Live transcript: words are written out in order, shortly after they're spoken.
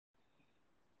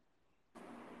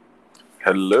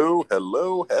Hello,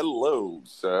 hello, hello,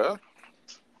 sir.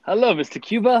 Hello, Mr.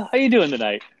 Cuba. How you doing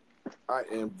tonight? I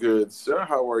am good, sir.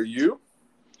 How are you?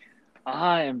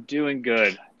 I am doing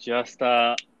good. Just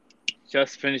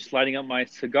finished lighting up my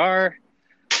cigar.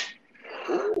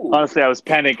 Ooh, Honestly, I was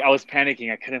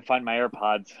panicking. I couldn't find my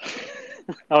AirPods.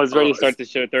 I was ready oh, to start the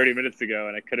show 30 minutes ago,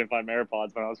 and I couldn't find my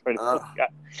AirPods when I was ready uh,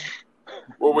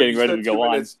 when you getting ready said to two go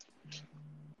on. minutes,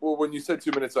 when you said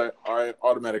 2 minutes, I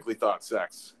automatically thought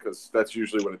sex because that's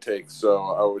usually what it takes. So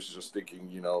I was just thinking,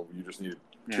 you just needed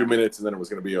two Yeah. minutes and then it was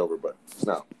going to be over. But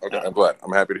no, okay, No. I'm glad.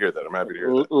 I'm happy to hear that. I'm happy to hear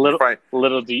that. You're Little, fine.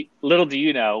 little do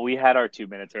you know, we had our 2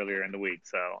 minutes earlier in the week,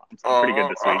 so I'm pretty good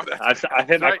this week. I've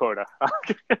hit That's my right. quota.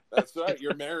 That's right.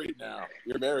 You're married now.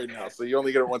 So you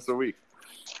only get it once a week.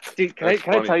 Dude, That's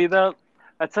can I funny. tell you though?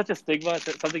 That's such a stigma.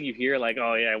 It's something you hear like,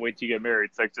 oh yeah, wait till you get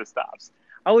married, sex just stops.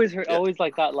 Yeah. Always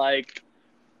like that, like,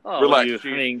 oh, what do Relax, you? I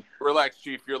Chief. mean, Relax,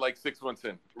 Chief. You're like 6 months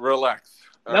in. Relax.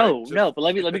 All right. Just no, but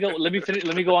let me finish.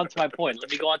 Let me go on to my point. Let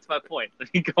me go on to my point.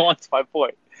 Let me go on to my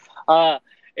point. Uh,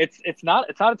 it's not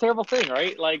a terrible thing,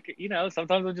 right? Like,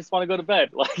 sometimes I just want to go to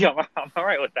bed. Like, I'm all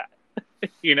right with that.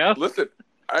 You know, listen.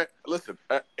 Listen.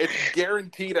 It's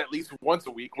guaranteed at least once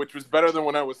a week, which was better than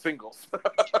when I was single.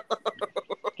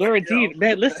 guaranteed,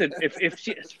 man. Listen, if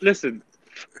she listen,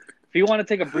 if you want to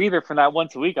take a breather from that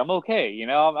once a week, I'm okay.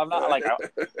 I'm not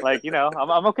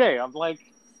I'm okay. I'm like,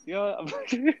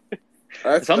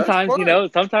 That's sometimes,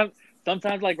 fine.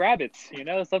 sometimes like rabbits,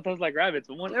 sometimes like rabbits.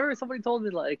 But whenever somebody told me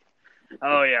like,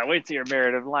 oh yeah, wait till you're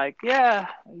married, I'm like, yeah,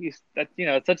 it's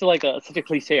such a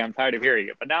cliche. I'm tired of hearing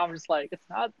it. But now I'm just like, it's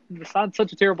not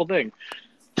such a terrible thing.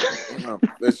 No,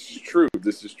 this is true.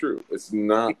 This is true. It's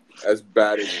not as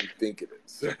bad as you think it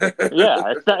is.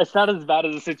 Yeah, it's not as bad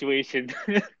as a situation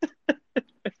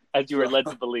as you were So led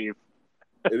to believe.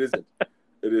 it isn't.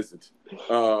 It isn't.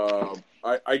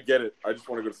 I get it. I just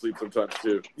want to go to sleep sometimes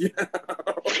too. Yeah.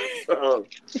 So,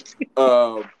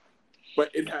 but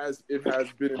it has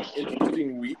been an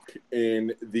interesting week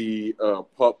in the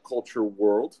pop culture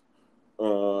world,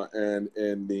 and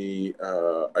in the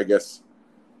I guess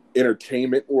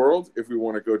entertainment world, if we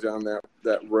want to go down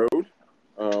that road.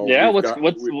 Yeah, We've got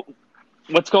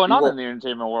what's going we on will in the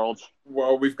entertainment world?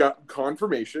 well, we've got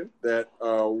confirmation that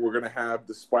we're going to have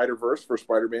the Spider-Verse for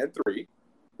Spider-Man 3.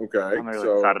 Okay, I'm really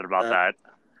so excited about that.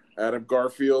 Adam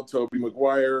Garfield, Tobey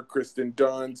Maguire, Kristen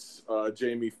Dunst,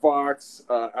 Jamie Foxx,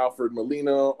 Alfred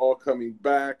Molina, all coming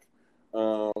back.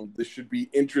 This should be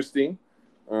interesting.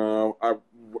 I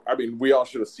mean, we all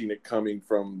should have seen it coming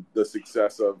from the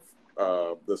success of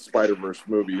the Spider-Verse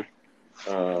movie.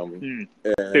 Hmm. Dude,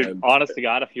 And honest to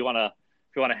God, if you wanna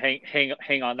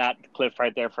hang on that cliff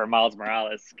right there for Miles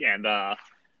Morales and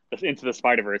Into the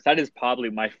Spider Verse, that is probably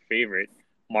my favorite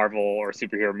Marvel or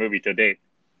superhero movie to date.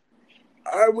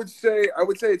 I would say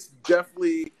it's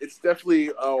definitely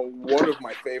one of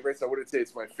my favorites. I wouldn't say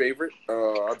it's my favorite.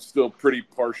 I'm still pretty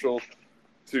partial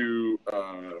to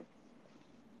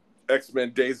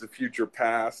X-Men: Days of Future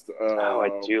Past. Oh,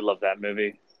 I do love that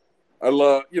movie. I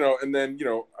love, and then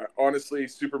honestly,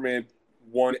 Superman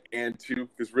 1 and 2,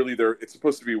 because really it's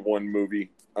supposed to be one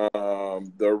movie. The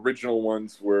original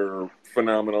ones were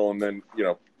phenomenal, and then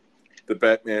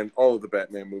all of the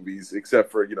Batman movies,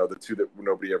 except for the two that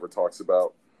nobody ever talks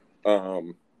about,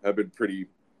 have been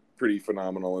pretty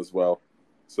phenomenal as well.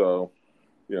 So,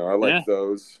 I Yeah, like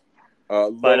those.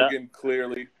 but Logan,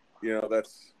 clearly,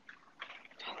 that's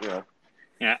you know,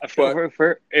 yeah, but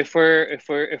if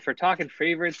we're talking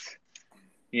favorites,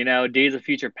 Days of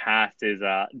Future Past is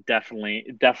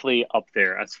definitely up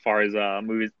there as far as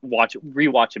movies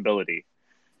rewatchability.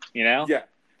 You know, yeah,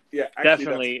 yeah.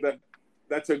 Actually,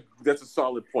 definitely, that's a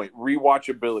solid point.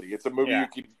 Rewatchability. It's a movie yeah.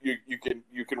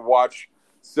 you can watch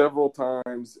several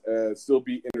times, still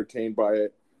be entertained by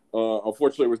it.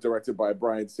 Unfortunately, it was directed by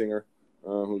Bryan Singer,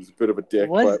 who's a bit of a dick,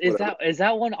 Was but whatever. is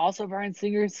that one also Bryan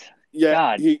Singer's? Yeah,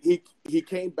 God, he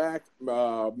came back.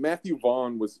 Matthew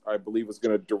Vaughn I believe was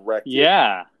going to direct it,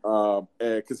 yeah.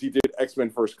 because he did X-Men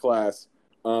First Class,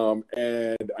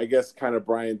 and I guess kind of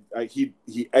Brian he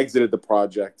exited the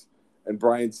project, and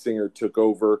Bryan Singer took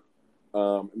over,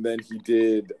 and then he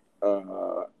did,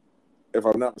 if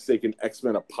I'm not mistaken,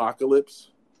 X-Men Apocalypse,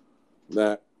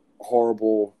 that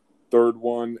horrible third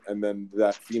one, and then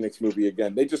that Phoenix movie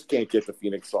again. They just can't get the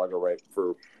Phoenix Saga right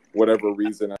for whatever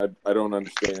reason. I don't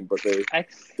understand, but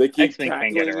they keep X Men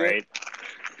can't get it tackling it.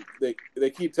 right. They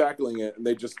keep tackling it, and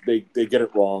they get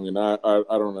it wrong, and I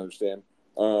don't understand.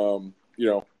 What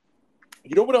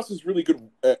else is really good,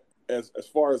 as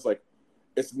far as like,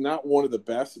 it's not one of the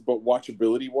best, but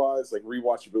watchability wise, like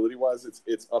rewatchability wise,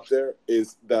 it's up there.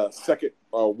 Is the second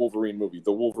Wolverine movie,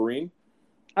 the Wolverine?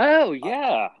 Oh I,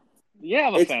 yeah, Yeah,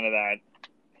 I'm a fan of that.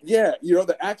 Yeah,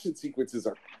 the action sequences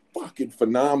are fucking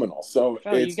phenomenal. So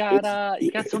Bro, you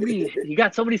got so many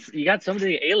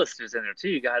A-listers in there too.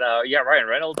 You got Ryan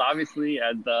Reynolds obviously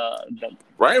and the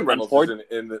Ryan Reynolds is unfortunate.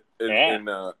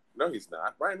 no, he's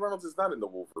not. Ryan Reynolds is not in the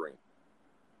Wolverine.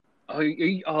 Oh, No,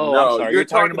 I'm sorry. You're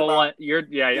talking about one.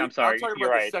 I'm sorry. I'm talking You're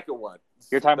about right. the second one.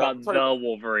 You're talking about the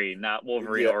Wolverine, not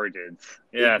Wolverine Origins.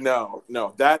 Yeah. No,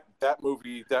 that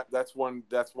movie that's one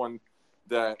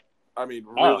that I mean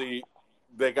really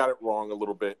they got it wrong a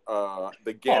little bit.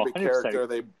 The Gambit character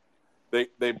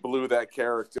they blew that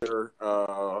character.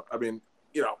 I mean,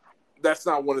 that's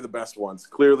not one of the best ones.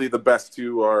 Clearly, the best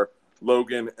two are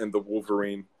Logan and the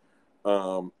Wolverine.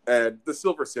 And the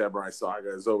Silver Samurai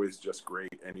saga is always just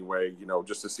great anyway,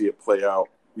 just to see it play out,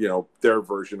 their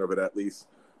version of it at least,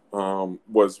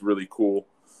 was really cool.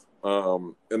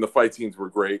 And the fight scenes were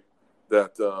great.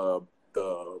 That the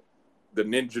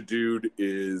ninja dude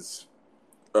is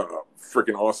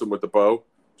freaking awesome with the bow,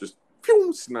 just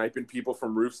sniping people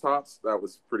from rooftops. That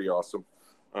was pretty awesome.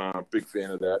 Big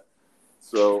fan of that.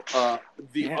 So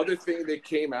the other thing that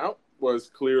came out was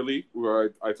clearly,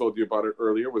 I told you about it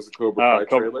earlier, was the Cobra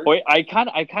Kai trailer. I kind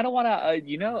of want to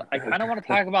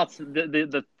talk about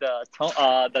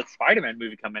the Spider-Man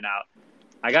movie coming out.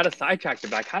 I got a sidetracked,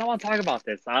 but I kind of want to talk about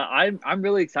this. I'm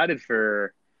really excited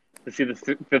to see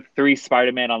the three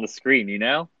Spider-Man on the screen.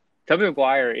 Tobey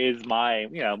Maguire is my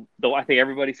I think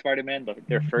everybody's Spider-Man, but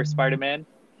their first Spider-Man.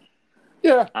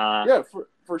 Yeah,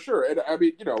 for sure. And I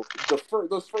mean,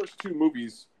 those first two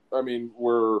movies, I mean,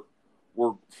 were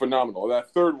phenomenal.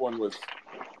 That third one was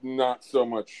not so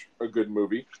much a good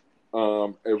movie. If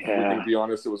we're going to be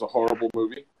honest, it was a horrible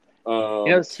movie.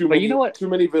 Too many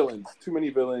villains. Too many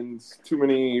villains.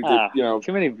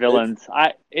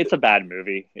 It's a bad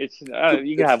movie. You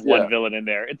can have one villain in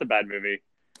there. It's a bad movie.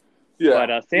 Yeah.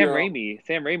 But Sam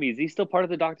Raimi, is he still part of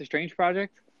the Doctor Strange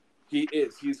project? He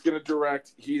is. He's going to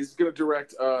direct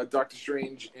Doctor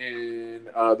Strange in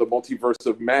the Multiverse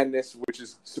of Madness, which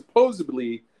is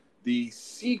supposedly the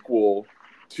sequel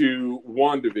to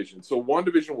WandaVision. So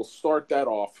WandaVision will start that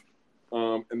off,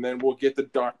 and then we'll get the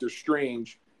Doctor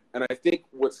Strange. And I think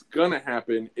what's going to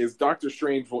happen is Doctor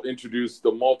Strange will introduce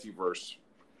the multiverse,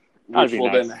 which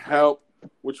will then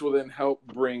help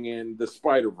bring in the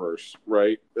Spider-Verse,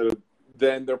 right?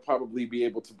 Then they'll probably be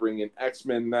able to bring in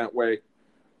X-Men that way.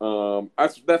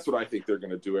 That's what I think they're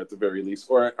going to do at the very least,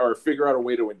 or figure out a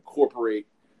way to incorporate.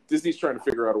 Disney's trying to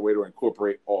figure out a way to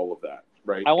incorporate all of that,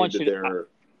 right? Into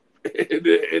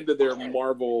their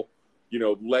Marvel,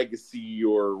 legacy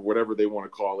or whatever they want to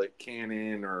call it,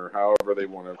 canon or however they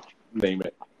want to name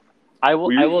it. I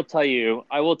will tell you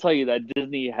that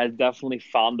Disney has definitely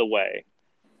found a way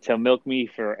to milk me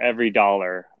for every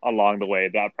dollar along the way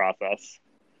of that process.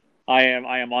 I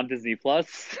am on Disney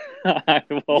Plus. I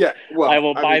will go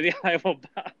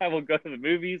to the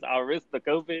movies. I'll risk the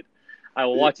COVID. I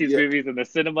will watch these movies in the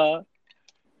cinema.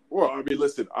 Well, I mean,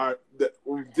 listen,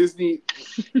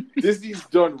 Disney's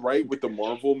done right with the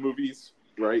Marvel movies,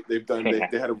 right? They've done.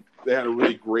 They had a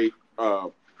really great. I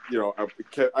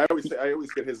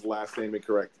always get his last name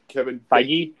incorrect. Kevin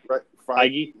Feige, right?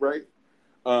 Feige, right?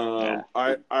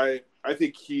 I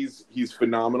think he's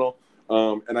phenomenal.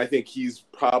 And I think he's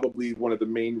probably one of the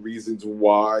main reasons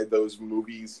why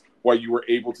you were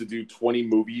able to do 20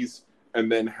 movies and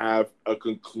then have a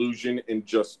conclusion in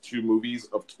just 2 movies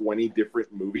of 20 different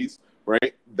movies,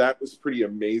 right? That was pretty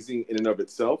amazing in and of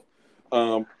itself.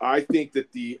 I think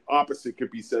that the opposite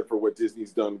could be said for what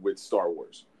Disney's done with Star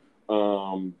Wars.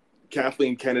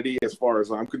 Kathleen Kennedy, as far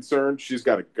as I'm concerned, she's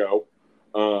got to go.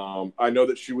 I know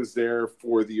that she was there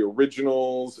for the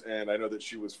originals, and I know that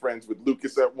she was friends with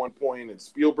Lucas at one point and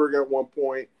Spielberg at one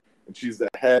point, and she's the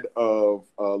head of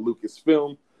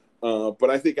Lucasfilm. But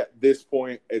I think at this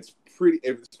point, it's pretty,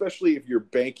 especially if you're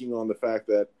banking on the fact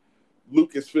that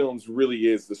Lucasfilms really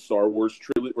is the Star Wars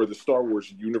trilogy or the Star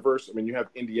Wars universe. I mean, you have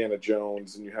Indiana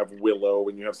Jones and you have Willow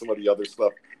and you have some of the other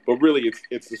stuff, but really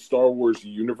it's the Star Wars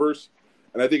universe.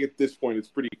 And I think at this point, it's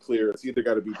pretty clear it's either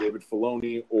got to be David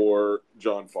Filoni or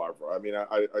Jon Favreau. I mean,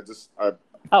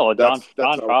 Jon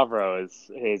Favreau is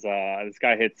this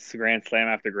guy hits grand slam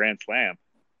after grand slam.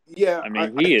 Yeah, I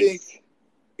mean,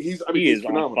 he's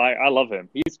phenomenal. On fire. I love him.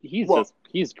 He's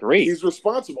great. He's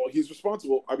responsible.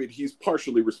 I mean, he's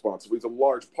partially responsible. He's a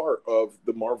large part of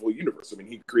the Marvel universe. I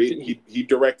mean, he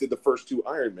directed the first 2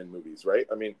 Iron Man movies, right?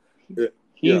 I mean, you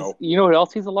know what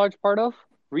else he's a large part of?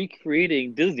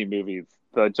 Recreating Disney movies,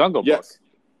 the Jungle Book. Yes.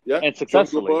 Yeah, and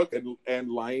successfully. Jungle Book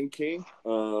and Lion King,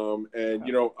 and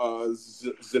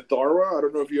Zathara. I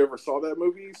don't know if you ever saw that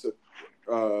movie. So,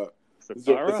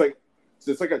 Zathara?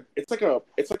 it's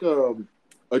like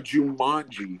a a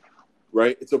Jumanji,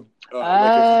 right? It's a like a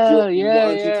Oh,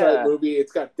 Jumanji type yeah. movie.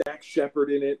 It's got Dak Shepard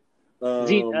in it.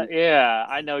 Yeah,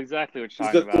 I know exactly what you're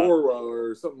talking about. Zathura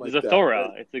or something like that, right?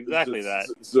 Zathura. It's exactly that.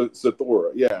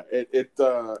 Zathura, yeah. It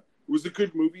was a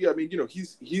good movie. I mean,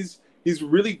 he's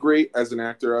really great as an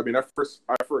actor. I mean, I first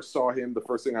saw him. The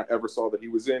first thing I ever saw that he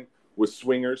was in was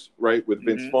Swingers, right, with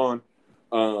Vince Vaughn,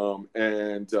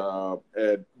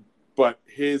 but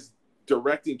his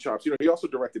directing chops. He also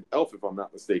directed Elf, if I'm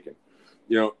not mistaken.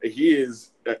 He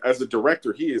is, as a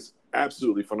director, he is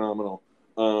absolutely phenomenal.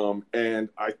 And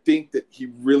I think that he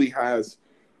really has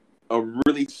a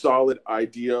really solid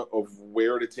idea of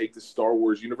where to take the Star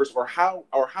Wars universe, or how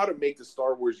to make the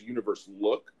Star Wars universe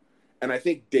look. And I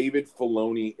think David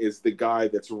Filoni is the guy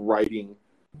that's writing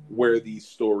where these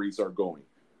stories are going.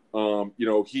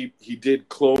 He did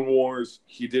Clone Wars,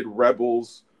 he did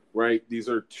Rebels, right? These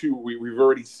are two we've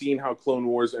already seen how Clone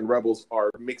Wars and Rebels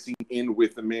are mixing in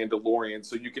with the Mandalorian,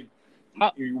 so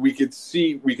we could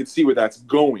see where that's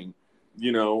going.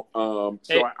 Real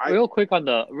quick on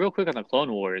the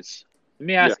Clone Wars. Let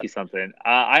me ask you something.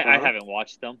 I haven't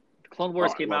watched them. The Clone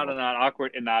Wars came out in that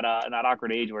awkward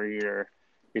age where you're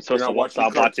supposed to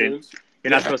stop watching.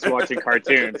 You're not supposed to be watching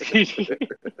cartoons. I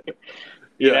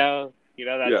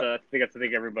think that's the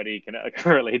thing everybody can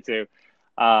relate to.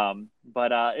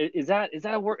 Is that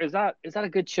a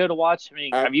good show to watch? I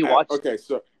mean, have you watched? Okay,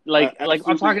 so I'm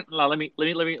talking. No, let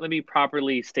me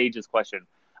properly stage this question.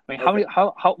 I mean,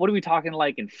 what are we talking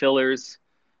like in fillers?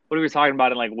 What are we talking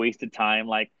about in like wasted time?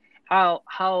 Like how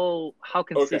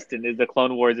consistent is the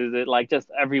Clone Wars? Is it like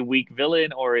just every week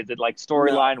villain, or is it like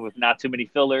storyline with not too many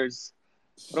fillers?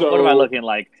 What am I looking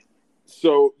like?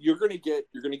 So you're gonna get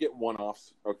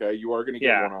one-offs. Okay, you are gonna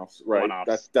get one-offs, right?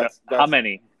 One-offs. That's how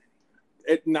many?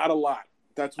 Not a lot.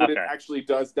 That's what it actually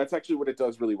does. That's actually what it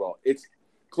does really well.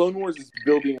 Clone Wars is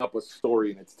building up a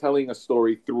story, and it's telling a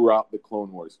story throughout the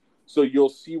Clone Wars. So you'll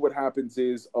see what happens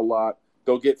is a lot.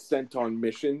 They'll get sent on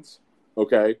missions,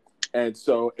 okay? And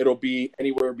so it'll be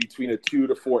anywhere between a 2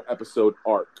 to 4 episode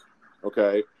arc,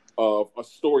 okay, of a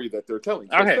story that they're telling.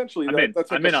 So essentially,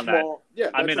 that's like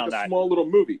a small little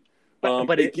movie.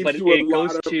 But it keeps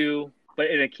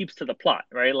to the plot,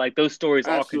 right? Like those stories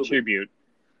all contribute.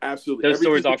 Absolutely, those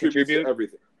stories all contribute to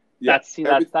everything. Yeah,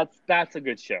 that's a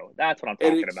good show. That's what I'm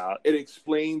talking about. It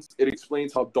explains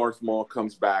how Darth Maul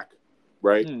comes back,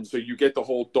 right? So you get the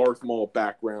whole Darth Maul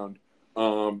background.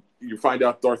 You find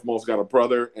out Darth Maul's got a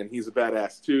brother, and he's a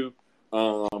badass too.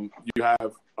 You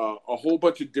have a whole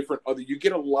bunch of different other. You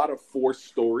get a lot of Force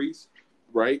stories,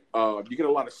 right? You get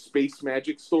a lot of space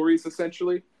magic stories,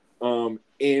 essentially,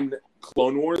 in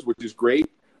Clone Wars, which is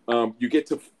great. You get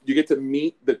to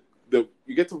meet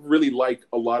you get to really like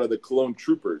a lot of the clone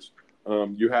troopers.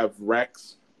 You have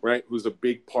Rex, right, who's a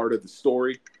big part of the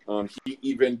story. He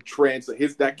even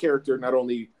that character not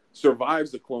only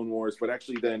survives the Clone Wars, but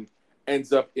actually then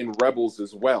ends up in Rebels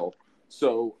as well.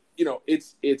 So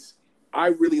I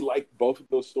really like both of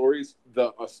those stories.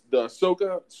 The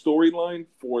Ahsoka storyline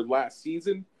for last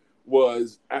season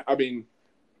was, I mean,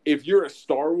 if you're a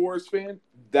Star Wars fan,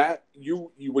 that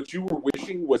what you were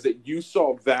wishing was that you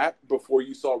saw that before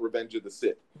you saw Revenge of the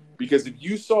Sith. Because if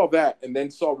you saw that and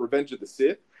then saw Revenge of the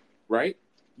Sith, right,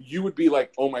 you would be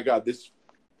like, oh my God, this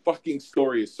fucking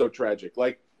story is so tragic.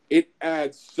 Like, it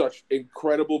adds such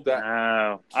incredible depth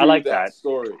to I like that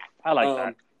story. I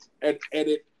like that.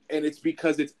 And it's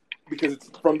because it's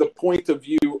from the point of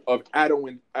view of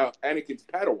Anakin's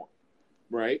Padawan,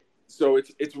 right? So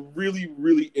it's really,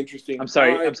 really interesting. I'm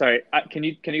sorry. Can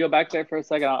you go back there for a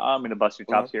second? I'm going to bust your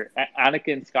chops here.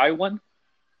 Anakin Skywalker?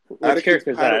 Which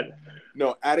character is that?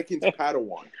 No, Anakin's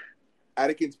Padawan.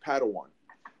 Anakin's Padawan.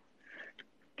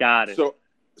 Got it. So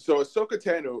Ahsoka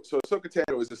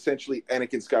Tano is essentially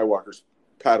Anakin Skywalker's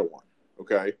Padawan.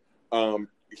 Okay,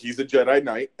 he's a Jedi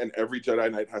Knight, and every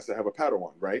Jedi Knight has to have a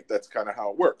Padawan, right? That's kind of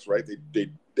how it works, right?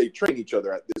 They train each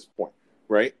other at this point,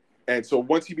 right? And so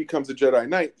once he becomes a Jedi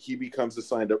Knight, he becomes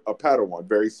assigned a Padawan,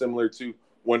 very similar to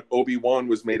when Obi-Wan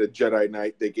was made a Jedi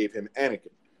Knight, they gave him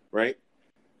Anakin, right?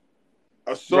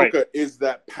 Ahsoka is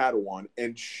that Padawan,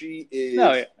 and she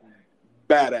is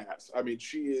badass. I mean,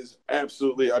 she is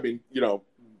absolutely, I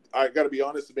got to be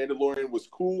honest, The Mandalorian was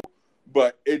cool,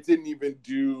 but it didn't even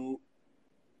do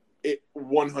it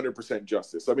 100%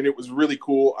 justice. I mean, it was really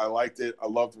cool. I liked it. I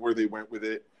loved where they went with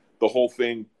it, the whole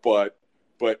thing, but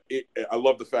I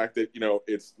love the fact that,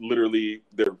 it's literally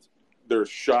they're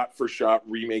shot for shot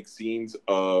remake scenes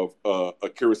of a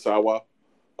Kurosawa,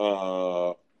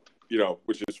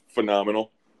 which is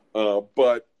phenomenal.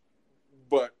 But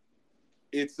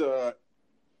it's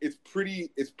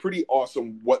pretty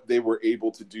awesome what they were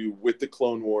able to do with the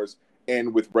Clone Wars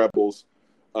and with Rebels,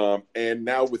 and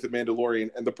now with The Mandalorian.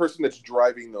 And the person that's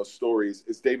driving those stories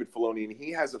is David Filoni, and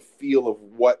he has a feel of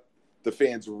what the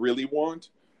fans really want.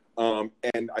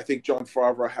 And I think Jon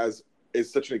Favreau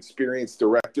is such an experienced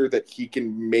director that he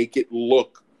can make it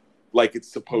look like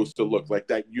it's supposed to look. Like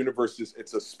that universe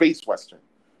it's a space western,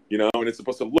 and it's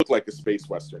supposed to look like a space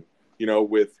western,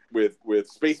 with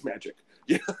space magic.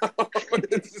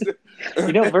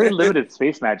 Very limited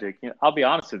space magic. I'll be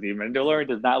honest with you, Mandalorian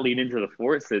does not lean into the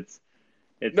Force. It's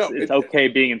okay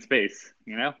being in space.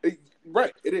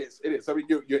 Right. It is. I mean,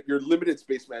 your limited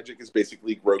space magic is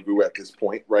basically Grogu at this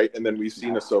point, right? And then we've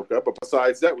seen Ahsoka, but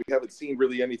besides that, we haven't seen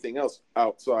really anything else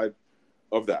outside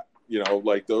of that.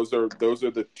 Like those are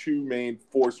the two main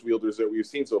Force wielders that we've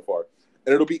seen so far,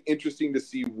 and it'll be interesting to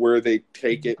see where they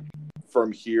take it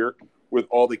from here with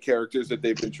all the characters that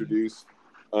they've introduced,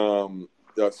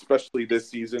 especially this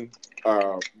season.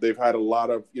 They've had a lot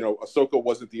of, Ahsoka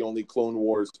wasn't the only Clone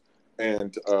Wars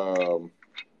and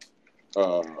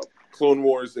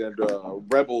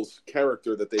Rebels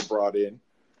character that they brought in.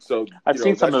 So I've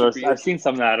seen some of those. I've seen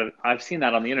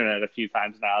that on the internet a few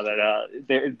times now. That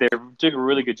they're doing a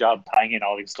really good job tying in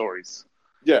all these stories.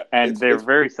 Yeah, and they're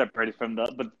very separated from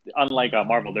but unlike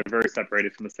Marvel, they're very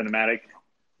separated from the cinematic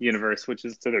universe, which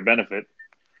is to their benefit.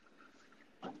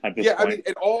 At this point. I mean,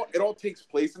 it all takes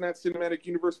place in that cinematic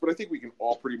universe, but I think we can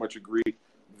all pretty much agree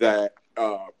that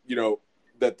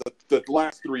that the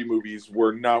last three movies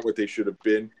were not what they should have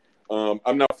been.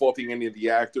 I'm not faulting any of the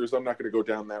actors. I'm not going to go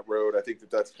down that road. I think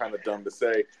that's kind of dumb to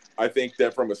say. I think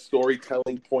that from a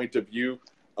storytelling point of view,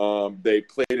 they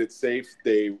played it safe.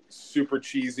 They super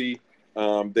cheesy.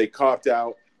 They copped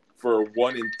out for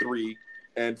 1 and 3,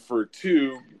 and for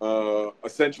 2,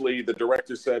 essentially the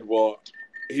director said, well,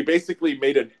 he basically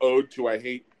made an ode to I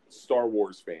hate Star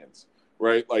Wars fans,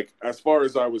 right? Like, as far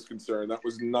as I was concerned, that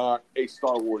was not a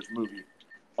Star Wars movie.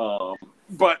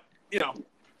 But,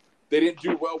 they didn't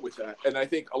do well with that. And I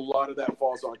think a lot of that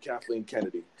falls on Kathleen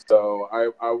Kennedy. So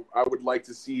I would like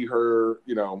to see her,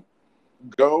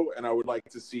 go, and I would like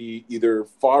to see either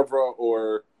Favreau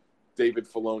or David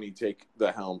Filoni take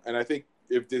the helm. And I think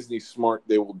if Disney's smart,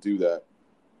 they will do that.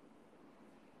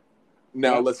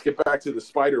 Now, let's get back to the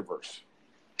Spider-Verse.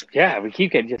 Yeah, we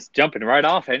keep just jumping right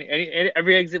off.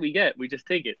 Every exit we get, we just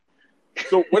take it.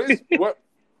 So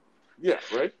yeah,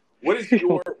 right?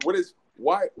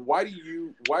 Why are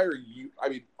you, I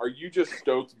mean, are you just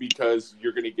stoked because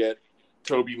you're going to get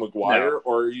Tobey Maguire,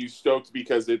 or are you stoked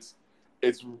because it's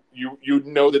you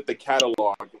know that the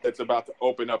catalog that's about to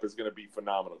open up is going to be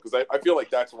phenomenal? Because I feel like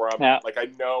that's where I'm at. Like, I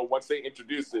know once they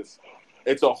introduce this,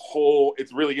 it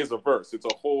really is a verse. It's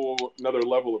a whole another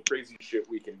level of crazy shit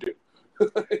we can do.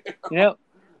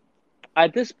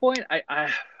 At this point,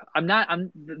 I'm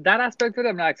that aspect of it,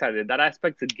 I'm not excited. That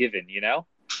aspect's a given,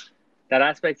 That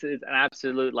aspect is an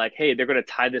absolute, like, hey, they're going to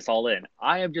tie this all in.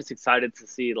 I am just excited to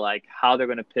see, like, how they're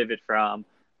going to pivot from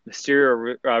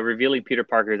Mysterio revealing Peter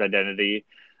Parker's identity.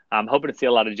 I'm hoping to see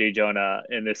a lot of J. Jonah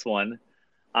in this one.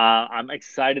 I'm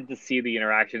excited to see the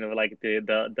interaction of, like,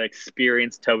 the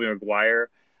experienced Tobey Maguire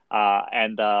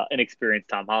and the inexperienced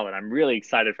Tom Holland. I'm really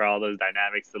excited for all those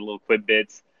dynamics, the little quip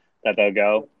bits that they'll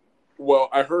go. Well,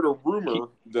 I heard a rumor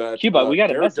that... Cuba, we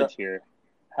got a message here.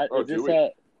 Is this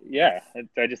yeah, did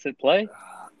I just hit play?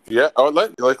 Yeah. Oh,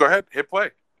 go ahead. Hit play.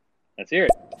 Let's hear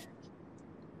it.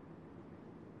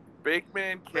 Bake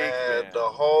Man, Cake Man, Man. the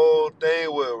whole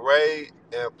thing with Ray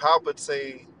and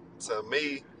Palpatine, to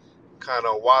me, kind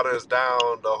of waters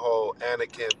down the whole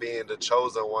Anakin being the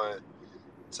chosen one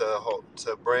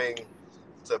to bring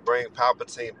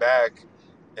Palpatine back,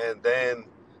 and then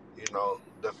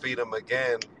defeat him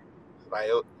again.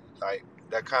 Like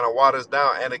that kind of waters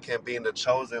down Anakin being the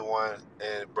chosen one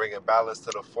and bringing balance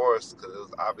to the Force, because it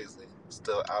was obviously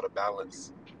still out of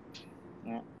balance.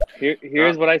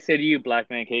 Here's what I say to you, Black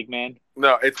Man, Cake Man.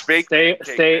 No, it's Bake Man,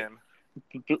 Cake Man.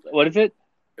 What is it?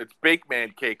 It's Bake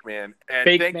Man, Cake Man. And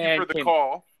Bake thank Man, you for the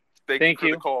call. Thank you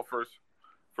for the call first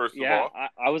of all.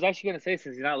 I was actually going to say,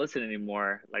 since he's not listening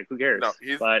anymore, like, who cares?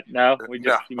 No, we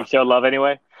show love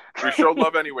anyway. We show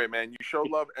love anyway, man. You show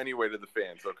love anyway to the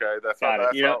fans, okay? That's how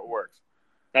it works.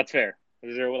 That's fair.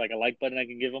 Is there like a like button I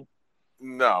can give him?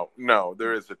 No,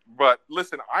 there isn't. But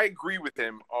listen, I agree with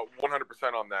him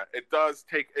 100% on that. It does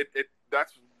take it.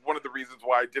 That's one of the reasons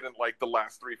why I didn't like the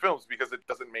last 3 films, because it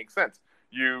doesn't make sense.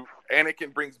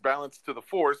 Anakin brings balance to the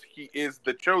Force. He is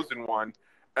the chosen one,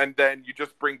 and then you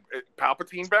just bring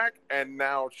Palpatine back, and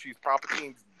now she's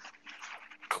Palpatine's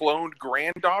cloned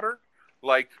granddaughter.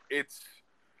 Like, it's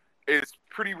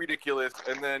pretty ridiculous.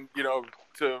 And then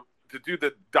to do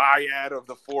the dyad of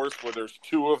the Force where there's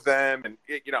 2 of them, and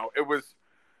it was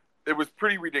It was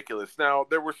pretty ridiculous. Now,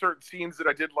 there were certain scenes that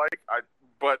I did like,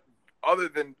 but other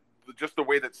than just the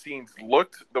way that scenes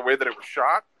looked, the way that it was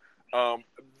shot,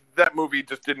 that movie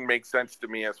just didn't make sense to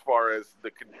me as far as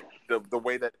the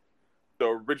way that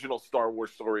the original Star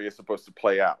Wars story is supposed to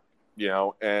play out,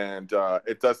 and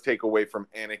it does take away from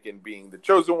Anakin being the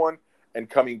chosen one and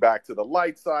coming back to the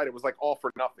light side. It was like all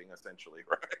for nothing, essentially,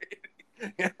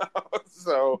 right?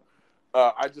 So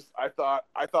I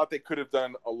thought they could have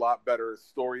done a lot better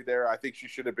story there. I think she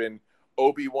should have been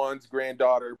Obi-Wan's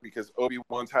granddaughter, because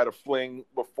Obi-Wan's had a fling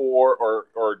before,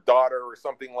 or daughter or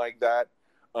something like that.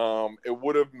 It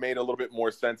would have made a little bit more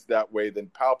sense that way than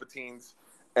Palpatine's.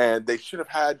 And they should have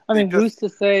had. I mean, who's to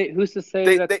say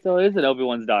that still isn't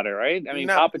Obi-Wan's daughter, right? I mean,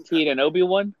 no, Palpatine and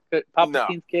Obi-Wan,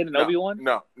 Palpatine's kid and Obi-Wan.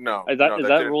 No. Is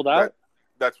that ruled out?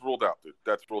 That's ruled out, dude.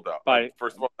 That's ruled out.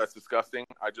 First of all, that's disgusting.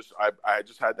 I just had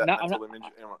that mental image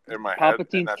in my head.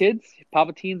 Palpatine's kids,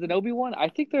 Palpatine's and Obi-Wan. I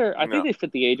think they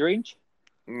fit the age range.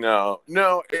 No,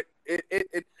 it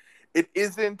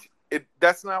isn't.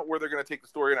 That's not where they're going to take the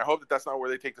story, and I hope that that's not where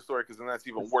they take the story, because then that's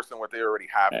even worse than what they already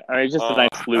have. All right, just a nice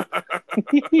fluke.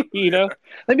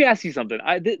 Let me ask you something.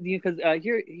 Because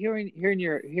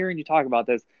hearing you talk about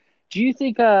this, do you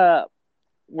think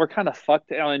we're kind of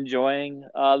fucked on enjoying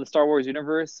the Star Wars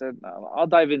universe? And I'll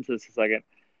dive into this in a second.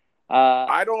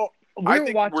 I don't.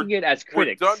 We're watching it as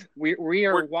critics. We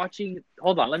are watching.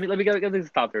 Hold on. Let me get this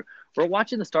thought through. We're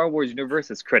watching the Star Wars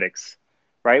universe as critics.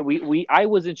 Right, I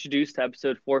was introduced to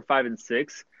episode 4, 5, and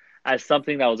 6 as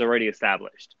something that was already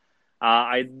established.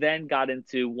 I then got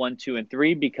into 1, 2, and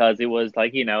 3 because it was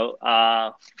like it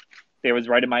was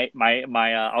right in my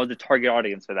I was the target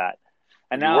audience for that.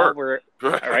 And now we're all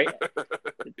right.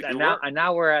 And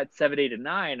now we're at 7, 8, and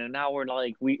 9, and now we're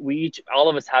like we each, all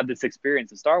of us have this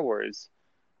experience of Star Wars,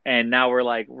 and now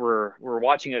we're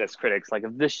watching it as critics. Like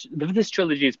if this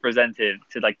trilogy is presented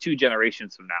to like 2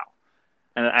 generations from now,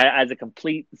 and as a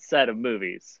complete set of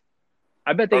movies,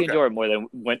 I bet they enjoy it more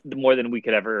than we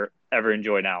could ever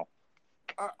enjoy now.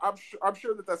 I'm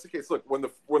sure that that's the case. Look, when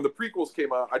the prequels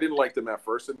came out, I didn't like them at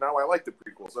first, and now I like the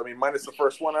prequels. I mean, minus the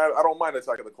first one, I don't mind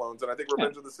Attack of the Clones, and I think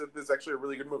Revenge of the Sith is actually a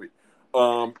really good movie.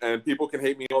 And people can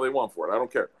hate me all they want for it. I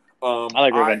don't care. I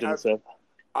like Revenge of the Sith.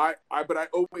 But I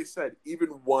always said,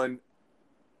 even when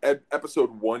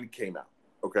episode 1 came out,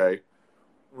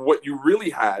 what you really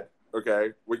had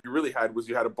was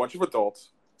you had a bunch of adults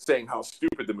saying how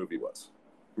stupid the movie was,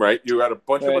 right? You had a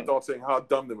bunch of adults saying how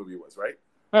dumb the movie was, right?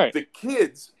 Right. The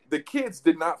kids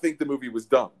did not think the movie was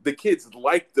dumb. The kids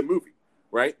liked the movie,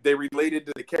 right? They related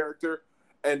to the character.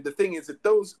 And the thing is that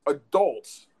those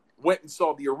adults went and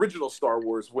saw the original Star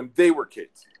Wars when they were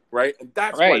kids, right? And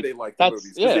that's why they liked the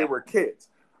movies, because they were kids.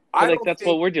 That's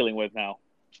what we're dealing with now.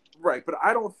 Right, but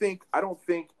I don't think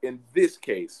in this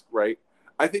case, right?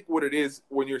 I think what it is,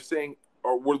 when you're saying,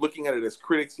 or we're looking at it as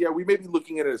critics, yeah, we may be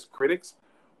looking at it as critics,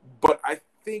 but I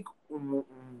think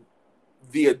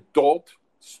the adult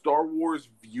Star Wars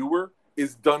viewer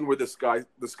is done with the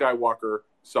Skywalker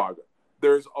saga.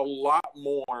 There's a lot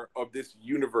more of this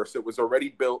universe that was already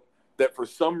built that for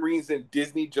some reason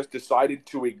Disney just decided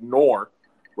to ignore,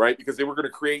 right? Because they were going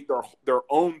to create their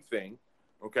own thing,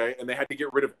 and they had to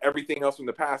get rid of everything else from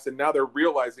the past, and now they're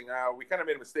realizing, we kind of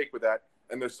made a mistake with that,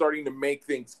 and they're starting to make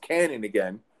things canon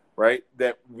again, right?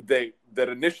 That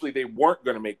initially they weren't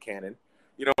going to make canon,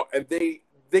 and they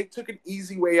took an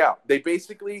easy way out. They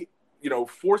basically,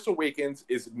 Force Awakens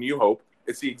is New Hope.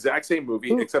 It's the exact same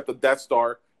movie, except the Death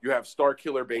Star. You have Star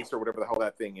Killer Base or whatever the hell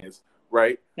that thing is,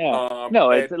 right? Yeah.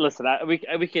 Listen, we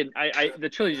can. The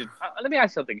trilogy. Let me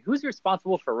ask you something. Who's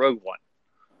responsible for Rogue One?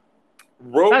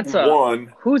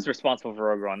 Who's responsible for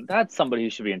Rogue One? That's somebody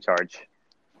who should be in charge.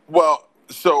 Well,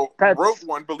 so Rogue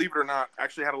One, believe it or not,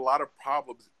 actually had a lot of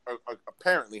problems.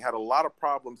 Apparently, had a lot of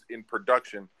problems in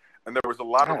production, and there was a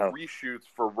lot of reshoots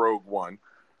for Rogue One.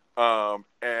 And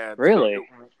really,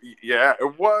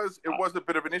 it was a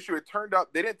bit of an issue. It turned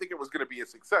out they didn't think it was going to be a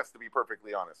success, to be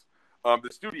perfectly honest. The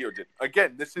studio did.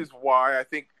 Again, this is why I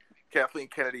think Kathleen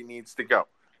Kennedy needs to go,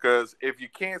 because if you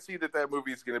can't see that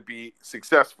movie is going to be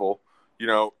successful,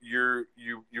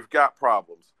 you've got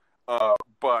problems. So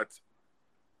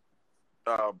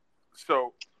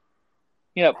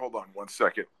hold on one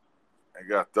second. I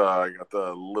got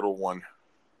the little one.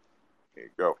 There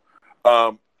you go.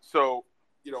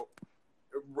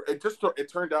 It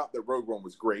turned out that Rogue One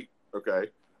was great. The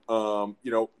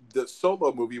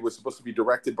Solo movie was supposed to be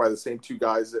directed by the same 2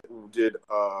 guys that did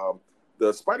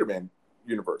the Spider-Man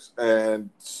universe, and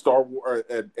Star Wars,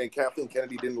 and Kathleen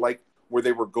Kennedy didn't like where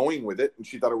they were going with it, and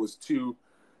she thought it was too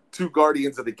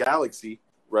Guardians of the Galaxy,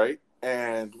 right?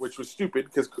 And which was stupid,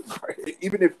 because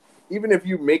even even if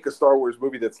you make a Star Wars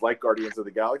movie that's like Guardians of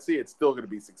the Galaxy, it's still going to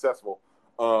be successful.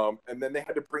 And then they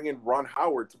had to bring in Ron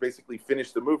Howard to basically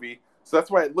finish the movie. So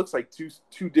that's why it looks like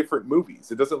two different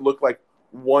movies. It doesn't look like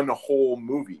one whole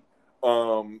movie.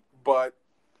 But,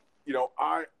 you know,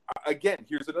 again,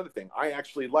 here's another thing. I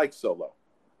actually like Solo.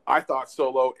 I thought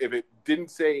Solo, if it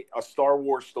didn't say a Star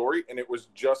Wars story and it was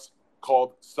just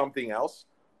called something else,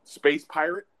 Space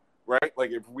Pirate, right?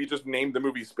 Like if we just named the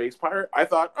movie Space Pirate, I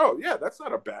thought, oh yeah, that's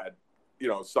not a bad, you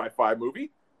know, sci-fi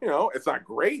movie. You know, it's not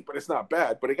great, but it's not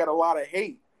bad. But it got a lot of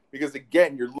hate because,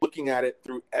 again, you're looking at it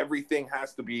through everything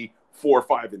has to be 4,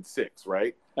 5, and 6,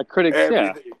 right? Like critics,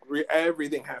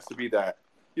 everything has to be that.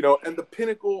 You know, and the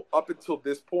pinnacle up until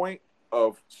this point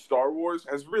of Star Wars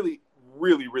has really,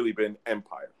 really, really been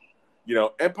Empire. You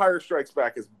know, Empire Strikes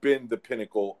Back has been the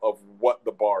pinnacle of what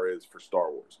the bar is for Star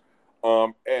Wars.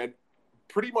 And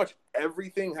pretty much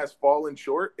everything has fallen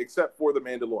short except for The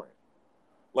Mandalorian.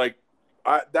 Like,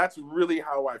 that's really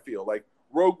how I feel. Like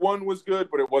Rogue One was good,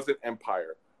 but it wasn't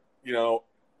Empire, you know.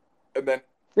 And then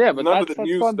but none of that's the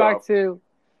new going stuff. Back to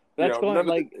that's you know, going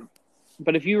like.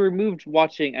 But if you removed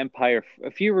watching Empire,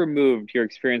 if you removed your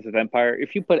experience with Empire,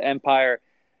 if you put Empire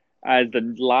as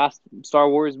the last Star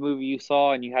Wars movie you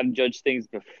saw, and you had to judge things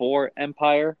before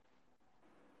Empire,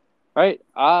 right?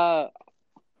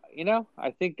 You know, I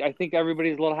think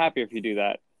everybody's a little happier if you do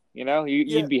that. You know,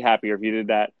 you'd be happier if you did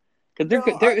that. Because they're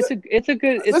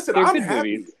good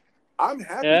movies. I'm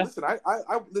happy. Yeah?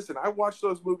 Listen, I watch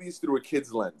those movies through a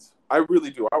kid's lens. I really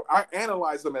do. I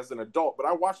analyze them as an adult, but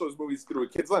I watch those movies through a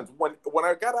kid's lens. When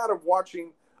I got out of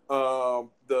watching the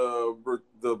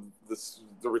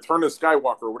Return of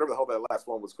Skywalker, or whatever the hell that last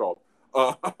one was called,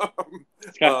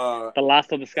 The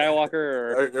Last of the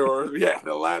Skywalker, or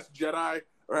The Last Jedi,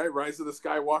 right? Rise of the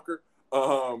Skywalker.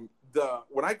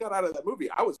 When I got out of that movie,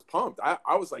 I was pumped.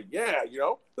 I was like, yeah, you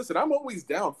know, listen, I'm always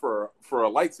down for a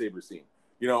lightsaber scene.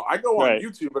 You know, I go on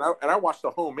YouTube and I watch the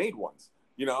homemade ones.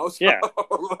 You know, so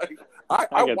like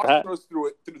I watch those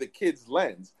through the kid's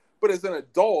lens. But as an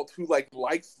adult who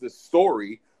likes the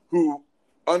story, who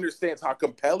understands how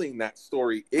compelling that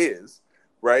story is,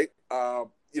 right?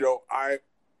 You know,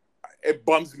 it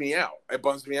bums me out. It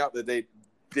bums me out that they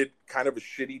did kind of a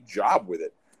shitty job with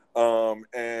it.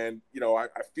 And you know, I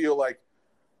feel like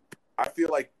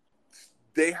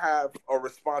they have a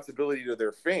responsibility to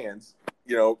their fans,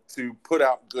 you know, to put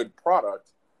out good product.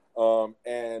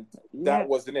 And that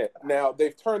wasn't it. Now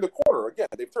they've turned the corner again.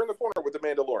 They've turned the corner with The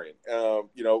Mandalorian.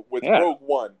 You know, with Rogue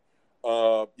One.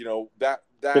 You know, that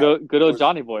good old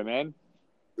Johnny Boy, man.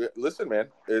 Listen, man,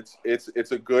 it's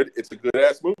a good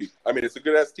ass movie. I mean, it's a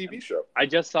good ass TV show. I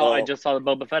just saw the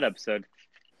Boba Fett episode.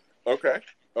 Okay.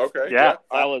 Yeah,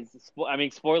 that was. I mean,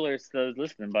 spoilers to those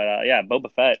listening, but Boba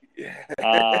Fett,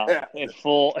 in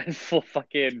full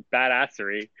fucking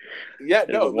badassery. Yeah,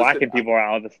 whacking people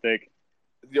around with a stick.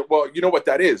 Yeah, well, you know what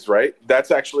that is, right? I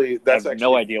have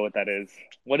no idea what that is.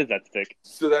 What is that stick?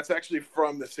 So that's actually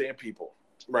from the Sand People,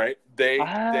 right?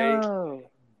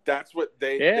 That's what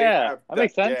they have. That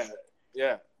makes sense.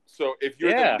 Yeah. So if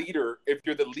you're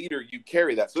the leader, you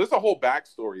carry that. So there's a whole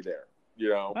backstory there. You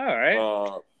know, all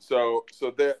right. So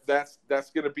that's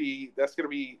gonna be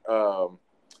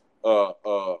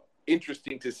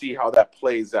interesting to see how that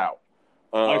plays out.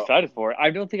 I'm excited for it. I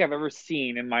don't think I've ever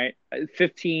seen in my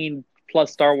 15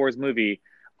 plus Star Wars movie.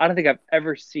 I don't think I've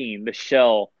ever seen the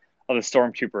shell of the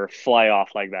stormtrooper fly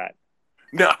off like that.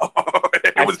 No,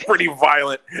 it was pretty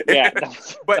violent. Yeah,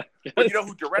 but you know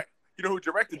who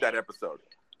directed that episode?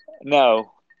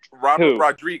 No, Robert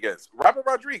Rodriguez. Robert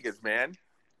Rodriguez, man.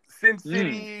 Sin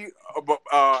City,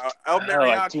 El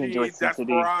Mariachi,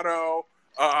 Desperado.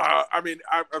 I mean,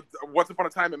 Once Upon a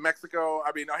Time in Mexico.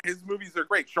 I mean, his movies are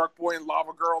great. Shark Boy and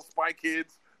Lava Girl, Spy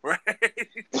Kids. Right?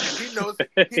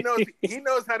 He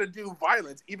knows how to do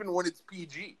violence even when it's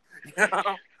PG. You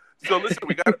know? So listen,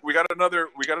 we got another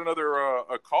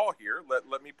a call here.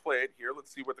 Let me play it here.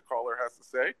 Let's see what the caller has to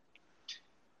say.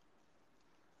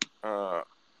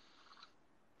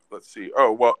 Let's see.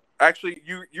 Oh, well, actually,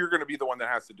 you're going to be the one that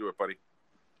has to do it, buddy.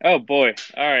 Oh, boy.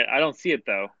 All right. I don't see it,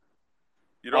 though.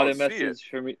 You don't see it?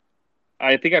 For me.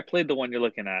 I think I played the one you're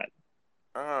looking at.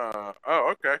 Oh,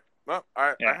 okay. Well,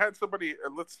 I had somebody.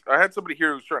 I had somebody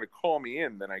here who was trying to call me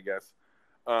in. Then I guess.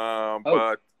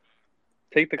 But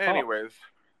take the call. Anyways,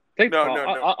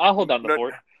 No. I'll hold down the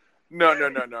fort. No.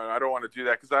 I don't want to do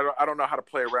that because I don't know how to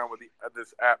play around with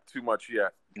this app too much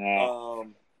yet.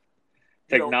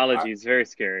 Technology is very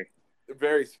scary.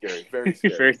 Very scary. Very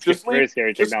scary. Very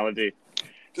scary technology.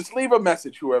 Just leave a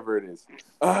message, whoever it is.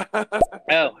 Here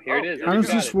it is. How does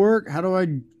this work? How do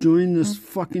I join this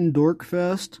fucking dork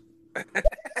fest?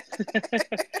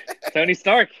 Tony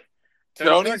Stark.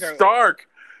 Tony Stark.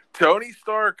 Tony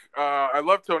Stark. I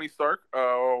love Tony Stark.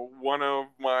 One of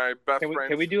my best friends.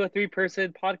 Can we do a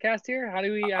 3-person podcast here? How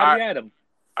do we add him?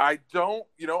 I don't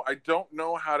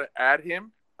know how to add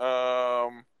him.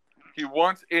 He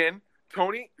wants in.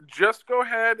 Tony, just go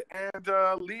ahead and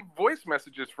leave voice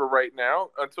messages for right now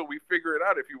until we figure it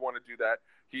out if you want to do that.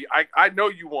 I know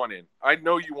you want in.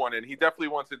 He definitely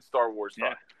wants in Star Wars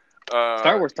talk.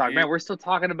 Star Wars talk, man. We're still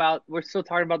talking about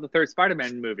the third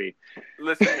Spider-Man movie.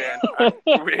 Listen, man,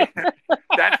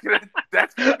 that's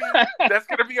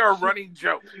gonna be our running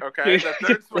joke. Okay, the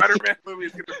third Spider-Man movie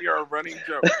is gonna be our running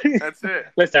joke. That's it.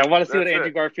 Listen, I want to see what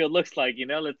Andrew Garfield looks like.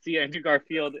 Let's see Andrew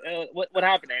Garfield. What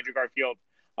happened to Andrew Garfield?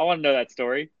 I want to know that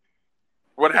story.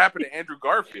 What happened to Andrew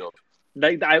Garfield?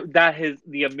 That is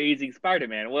the Amazing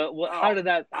Spider-Man.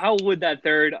 How would that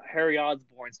third Harry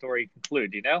Osborn story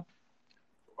conclude? Do you know?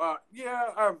 I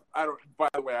don't. By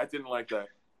the way, I didn't like that.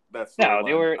 No,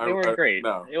 they were great.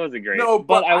 No. It wasn't great. No,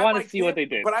 but I want to see what they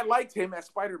did. But I liked him as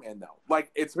Spider-Man, though.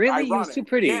 Like, it's really ironic. He was too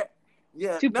pretty.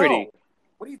 Yeah, too pretty.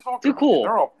 What are you talking too about?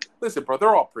 Cool. Listen, bro.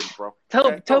 They're all pretty, bro.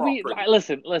 Toby,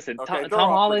 listen. Okay, Tom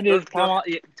Holland is Tom.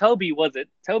 Toby was it?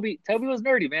 Toby was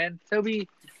nerdy, man. Toby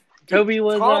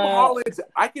was. Tom Holland's.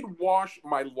 I can wash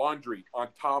my laundry on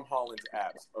Tom Holland's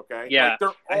abs. Okay. Yeah.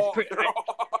 Like,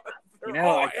 they're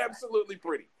all absolutely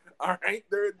pretty. All right.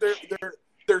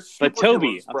 They're super. But Toby,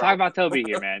 heroes, I'm talking about Toby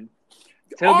here, man.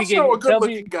 Toby also a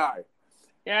good-looking guy.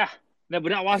 Yeah. No, but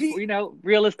not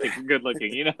realistic good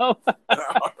looking,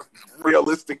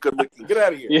 Realistic good looking. Get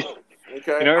out of here. Yeah.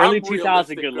 Okay. Early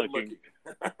 2000 good looking.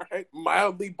 Right?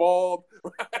 Mildly bald.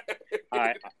 All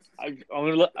right. I'm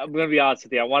gonna be honest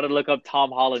with you. I wanted to look up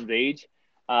Tom Holland's age.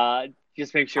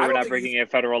 Just make sure we're not breaking any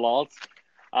federal laws.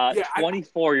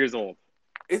 24 years old.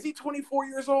 Is he 24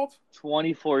 years old?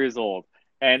 24 years old.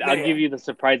 And I'll give you the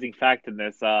surprising fact in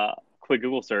this quick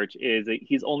Google search is that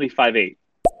he's only 5'8".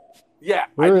 Yeah.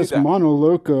 Where is Mono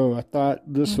Loco? I thought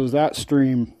this was that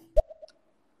stream.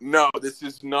 No, this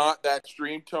is not that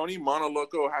stream, Tony. Mono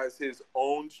Loco has his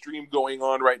own stream going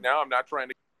on right now. I'm not trying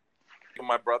to kill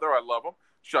my brother. I love him.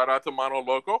 Shout out to Mono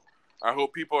Loco. I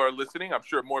hope people are listening. I'm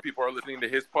sure more people are listening to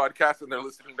his podcast than they're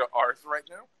listening to ours right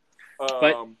now.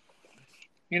 But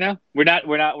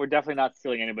we're definitely not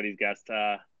stealing anybody's guest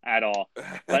at all.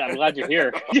 But I'm glad you're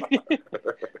here.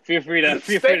 feel free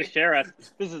to share us.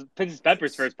 This is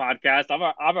Pepper's first podcast. I'm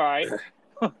all right.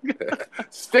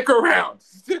 Stick around.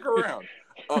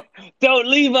 Don't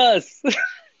leave us.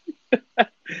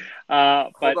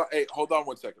 Hold on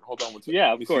one second.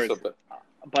 Yeah, of course.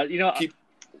 But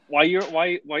while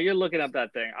you're looking up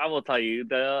that thing, I will tell you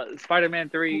the Spider-Man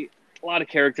 3, a lot of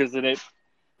characters in it.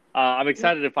 I'm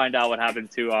excited to find out what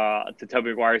happened to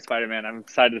Tobey Maguire's Spider-Man. I'm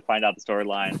excited to find out the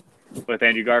storyline with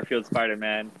Andrew Garfield's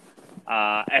Spider-Man.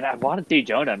 And I wanted J.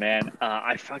 Jonah, man.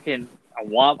 I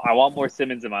want more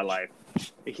Simmons in my life.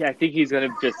 I think he's gonna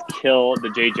just kill the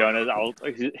J. Jonah.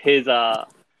 His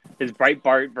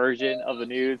Breitbart version of the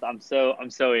news. I'm so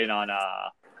in on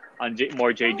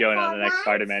more J. Jonah in the next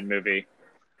Spider-Man movie.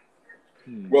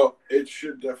 Well, it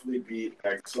should definitely be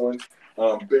excellent.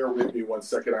 Bear with me 1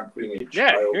 second. I'm putting a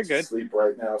child to sleep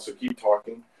right now, so keep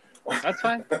talking. That's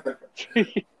fine.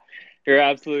 You're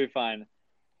absolutely fine.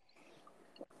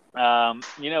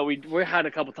 We had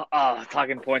a couple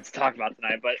talking points to talk about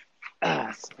tonight, but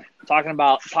talking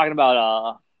about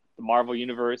the Marvel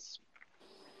Universe.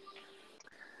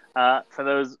 For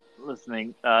those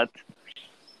listening, God,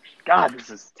 this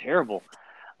is terrible.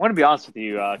 I want to be honest with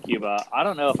you, Cuba. I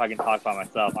don't know if I can talk by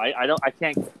myself.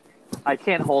 I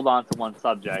can't hold on to one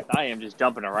subject. I am just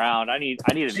jumping around. I need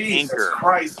an anchor.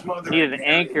 Christ, I need an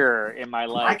anchor in my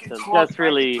life. I can talk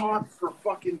for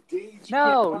fucking days.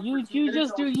 No, you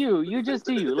just do you. You just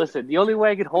do you. Listen, the only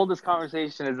way I can hold this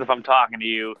conversation is if I'm talking to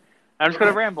you. I'm just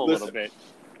going to ramble a little bit.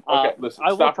 Okay, listen.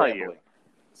 I will tell you.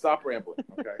 Stop rambling.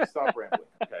 Okay, stop rambling.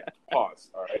 Okay,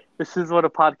 pause. All right. This is what a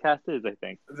podcast is, I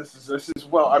think. This is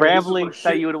rambling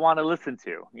that you would want to listen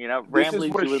to. Rambling this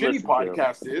is what a shitty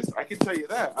podcast to. is. I can tell you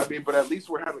that. But at least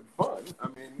we're having fun.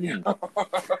 We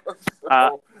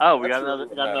got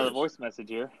another voice message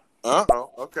here.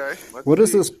 Okay. What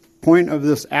is this point of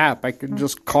this app? I could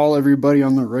just call everybody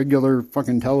on the regular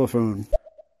fucking telephone.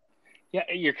 Yeah,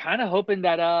 you're kind of hoping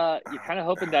that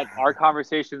our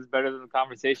conversation is better than the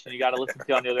conversation you got to listen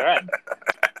to on the other end.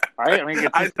 All right, it's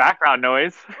just background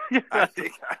noise. I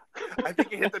think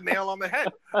you hit the nail on the head.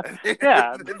 I think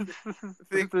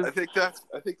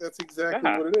that's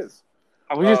exactly what it is.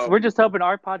 We're just hoping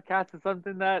our podcast is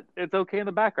something that it's okay in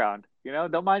the background.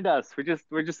 Don't mind us. We're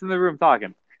just in the room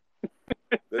talking.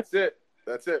 That's it.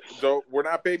 We're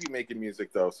not baby making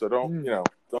music though, so don't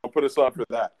put us on for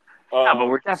that. But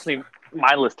we're definitely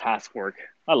mindless task work.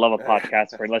 I love a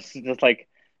podcast where let's just like,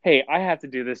 hey, I have to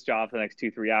do this job for the next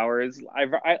 2-3 hours.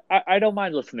 I don't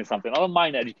mind listening to something. I don't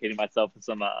mind educating myself in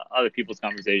some other people's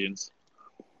conversations.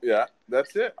 Yeah,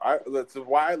 that's it. That's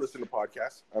why I listen to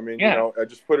podcasts. I mean, Yeah. I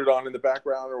just put it on in the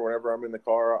background or whenever I'm in the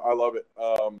car. I love it.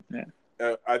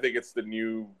 I think it's the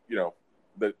new,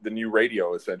 the new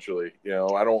radio essentially. I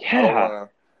don't want to.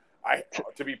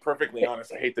 To be perfectly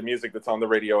honest, I hate the music that's on the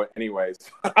radio anyways.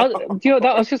 I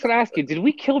was just gonna ask you, did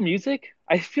we kill music?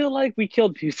 I feel like we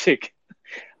killed music.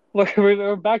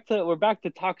 We're back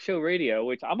to talk show radio,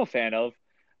 which I'm a fan of,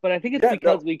 but I think it's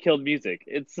because we killed music.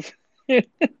 It's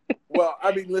well,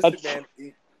 I mean, listen,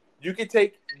 man. You can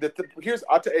take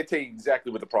I'll tell you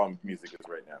exactly what the problem with music is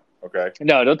right now. Okay.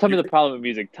 No, don't tell me the problem with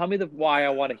music. Tell me why I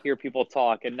want to hear people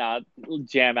talk and not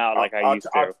jam out like I used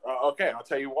to. Okay, I'll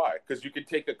tell you why. Because you can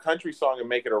take a country song and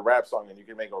make it a rap song, and you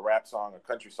can make a rap song a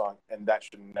country song, and that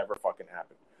should never fucking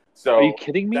happen. So are you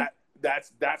kidding me?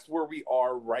 That's where we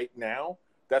are right now.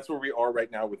 That's where we are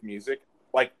right now with music,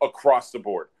 like across the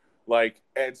board. Like,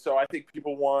 and so I think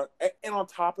people want, and on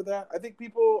top of that, I think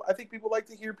people like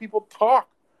to hear people talk.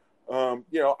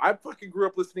 I fucking grew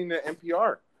up listening to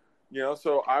NPR.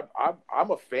 So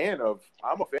I'm a fan of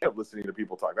listening to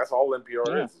people talk. That's all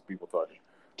NPR is people talking.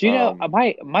 Do you know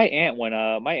my aunt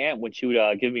when she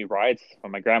would give me rides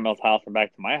from my grandma's house and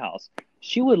back to my house,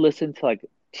 she would listen to like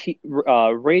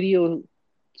radio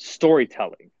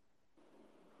storytelling.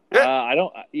 Yeah.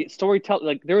 Storytelling,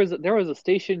 like there was a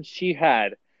station she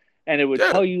had, and it would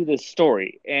tell you this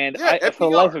story. And for the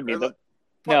life of me,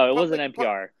 no, it wasn't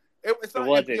NPR. It's not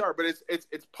NPR, but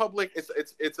it's public.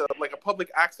 It's like a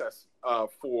public access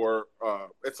for.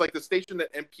 It's like the station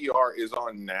that NPR is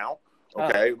on now.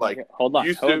 Okay, hold on.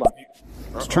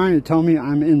 It's trying to tell me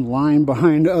I'm in line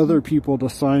behind other people to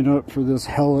sign up for this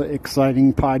hella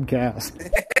exciting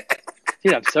podcast.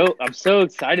 Dude, I'm so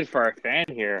excited for our fan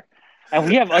here. And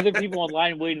we have other people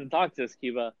online waiting to talk to us,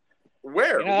 Cuba.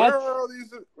 Where? Where are all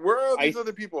these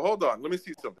other people? Hold on. Let me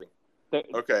see something.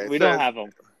 Okay. We don't have them.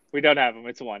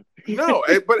 It's one. No,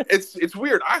 but it's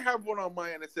weird. I have one on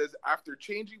my end. It says, after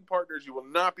changing partners, you will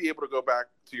not be able to go back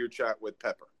to your chat with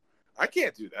Pepper. I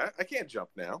can't do that. I can't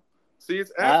jump now. See,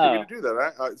 it's asking me to do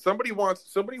that. Somebody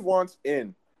wants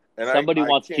in. And somebody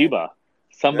wants Cuba.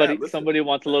 Somebody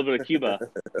wants a little bit of Cuba.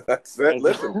 That's it.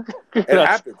 Listen, it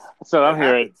happens. So I'm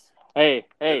hearing. Hey,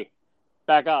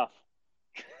 back off.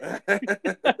 I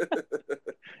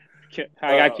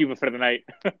got Cuba for the night.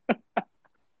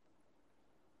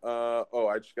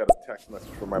 I just got a text message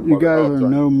from my mother. You guys are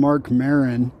no Mark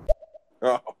Maron.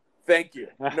 Oh, thank you.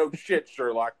 No shit,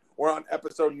 Sherlock. We're on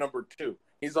episode number 2.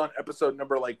 He's on episode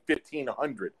number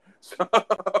 1500. So...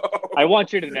 I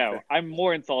want you to know, I'm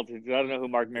more insulted because I don't know who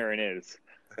Mark Maron is.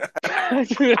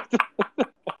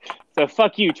 So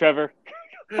fuck you, Trevor.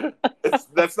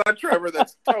 That's not Trevor.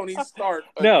 That's Tony Stark.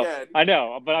 No, again. I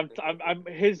know, but I'm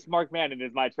his Mark Maron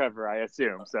is my Trevor. I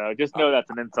assume so. Just know that's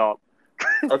an insult.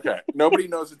 Okay, nobody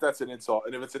knows that that's an insult,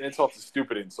 and if it's an insult, it's a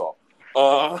stupid insult.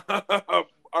 All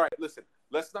right, listen.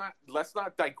 Let's not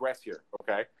digress here.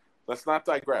 Okay, let's not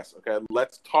digress. Okay,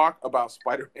 let's talk about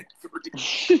Spider-Man 3.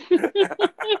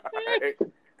 Right.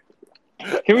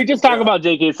 Can we just talk about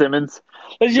J.K. Simmons?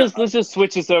 Let's just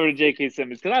switch this over to J.K.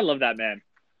 Simmons because I love that man.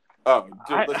 Oh,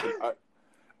 dude, listen,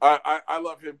 I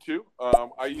love him too.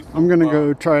 I'm gonna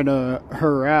go try to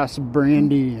harass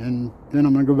Brandy, and then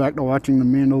I'm gonna go back to watching The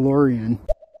Mandalorian.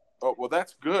 Oh well,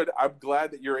 that's good. I'm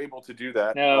glad that you're able to do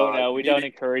that. No, we don't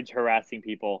encourage harassing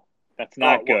people. That's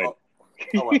not good.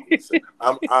 Listen,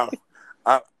 I'm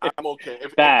okay.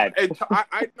 Bad.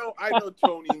 I know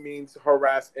Tony means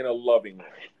harass in a loving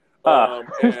way. And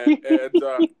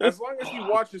as long as he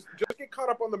watches, just get caught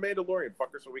up on The Mandalorian,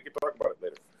 fucker, so we can talk about it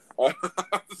later.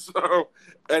 So,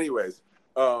 anyways,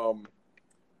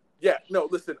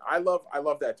 listen, I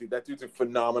love that dude. That dude's a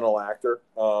phenomenal actor,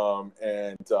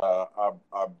 and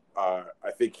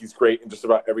I think he's great in just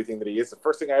about everything that he is. The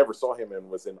first thing I ever saw him in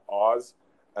was in Oz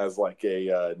as like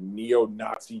a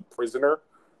neo-Nazi prisoner,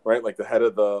 right? Like the head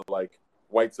of the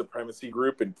white supremacy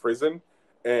group in prison.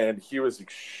 And he was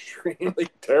extremely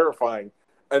terrifying.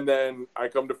 And then I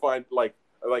come to find like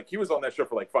he was on that show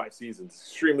for 5 seasons,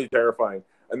 extremely terrifying.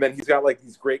 And then he's got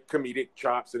these great comedic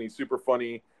chops, and he's super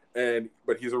funny.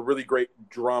 But he's a really great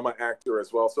drama actor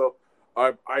as well. So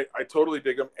I totally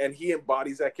dig him, and he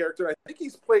embodies that character. I think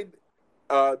he's played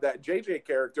that JJ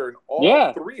character in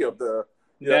all 3 of the.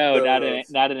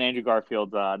 Not in Andrew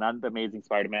Garfield, not the Amazing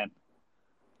Spider-Man.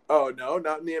 Oh no,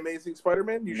 not in the Amazing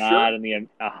Spider-Man. You not sure? In the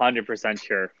 100%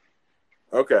 sure.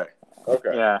 Okay.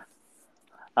 Yeah.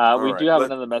 All We right, do have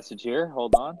another message here.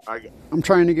 Hold on. I'm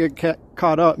trying to get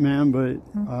caught up, man, but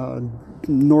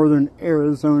northern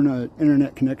Arizona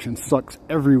internet connection sucks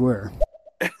everywhere.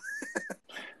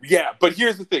 Yeah, but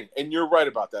here's the thing, and you're right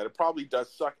about that. It probably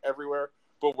does suck everywhere,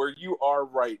 but where you are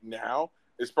right now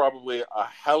is probably a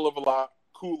hell of a lot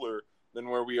cooler than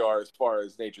where we are as far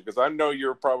as nature. Because I know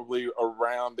you're probably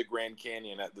around the Grand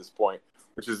Canyon at this point,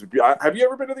 which is. Have you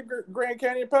ever been to the Grand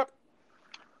Canyon, Pep?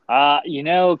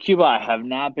 Cuba, I have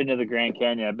not been to the Grand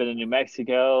Canyon. I've been to New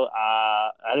Mexico.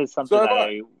 That is something So have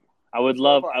I would So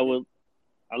love. have I.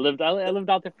 I lived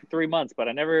out there for 3 months, but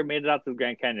I never made it out to the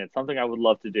Grand Canyon. It's something I would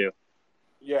love to do.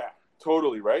 Yeah,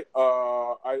 totally right.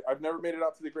 I've never made it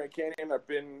out to the Grand Canyon. I've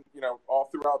been, all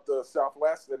throughout the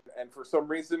Southwest, and for some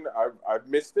reason, I've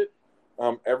missed it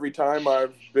every time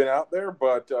I've been out there.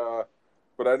 But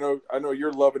I know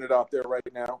you're loving it out there right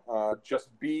now. Just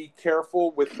be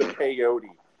careful with the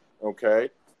peyote,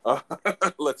 okay?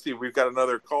 Let's see. We've got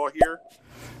another call here.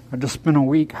 I just spent a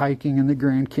week hiking in the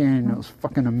Grand Canyon. It was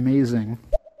fucking amazing.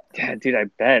 Yeah, dude, I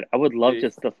bet. I would love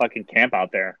just to fucking camp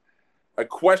out there. A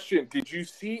question: did you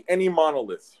see any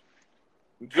monoliths?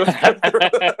 Just out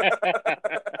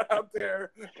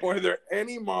there, were there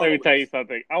any monoliths? Let me tell you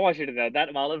something. I want you to know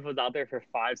that monolith was out there for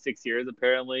 5-6 years,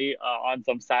 apparently, on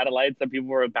some satellites that people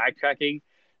were backtracking.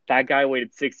 That guy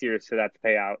waited 6 years for that to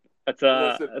pay out. That's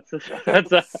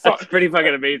pretty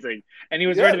fucking amazing. And he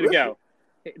was ready to go.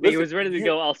 He was ready to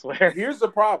go elsewhere. Here's the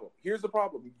problem.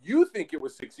 You think it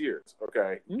was 6 years,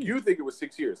 okay? You think it was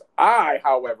 6 years. I,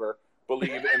 however,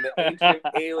 believe in the ancient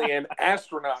alien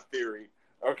astronaut theory,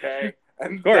 okay?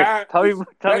 And of course.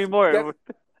 Tell me more. I'm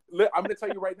going to tell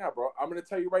you right now, bro. I'm going to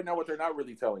tell you right now what they're not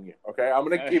really telling you, okay? I'm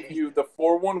going to give you the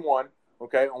 411,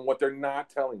 okay, on what they're not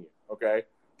telling you, okay?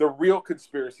 The real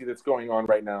conspiracy that's going on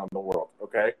right now in the world,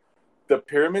 okay? The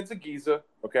pyramids of Giza,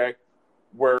 okay,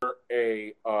 were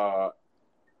a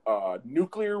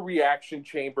nuclear reaction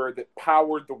chamber that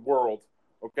powered the world,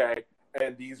 okay?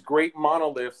 And these great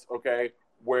monoliths, okay,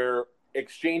 were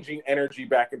exchanging energy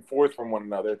back and forth from one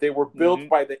another. They were built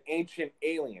by the ancient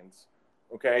aliens,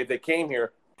 okay? They came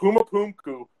here. Puma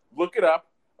Pumku, look it up,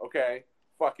 okay?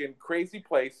 Fucking crazy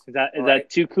place. Is that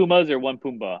two Pumas or one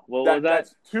Pumbaa? What was that?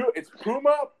 That's two. It's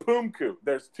Puma Pumku.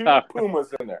 There's two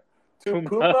Pumas in there.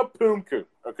 Puma Pumku,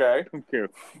 okay? Pumku.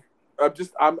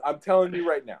 I'm telling you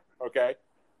right now, okay?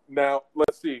 Now,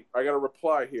 let's see. I got a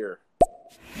reply here.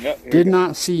 Yep, did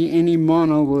not see any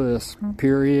monoliths,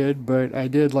 period, but I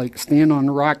did stand on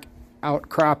rock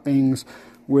outcroppings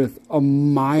with a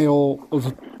mile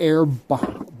of air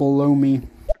below me.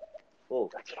 Oh,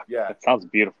 yeah. That sounds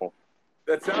beautiful.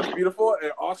 That sounds beautiful.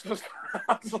 It also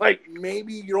sounds like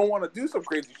maybe you don't want to do some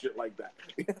crazy shit like that.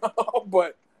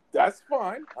 But that's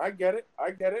fine. I get it.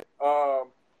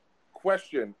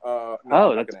 Question.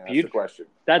 No, that's beautiful. Question.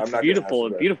 That's beautiful.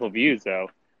 Beautiful views, though.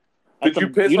 Did you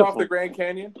piss off the Grand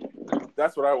Canyon?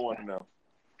 That's what I want to know.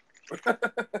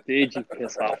 Did you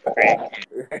piss off the Grand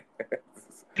Canyon?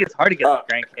 It's hard to get the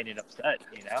Grand Canyon upset,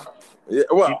 you know? Yeah,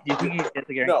 well, do you think you get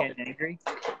the Grand Canyon angry?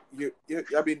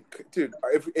 I mean, dude,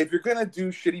 if you're gonna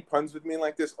do shitty puns with me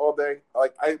like this all day,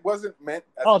 I wasn't meant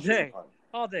as all a day, shitty pun.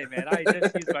 All day, man. I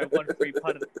just used my one free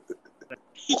pun.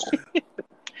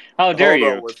 How dare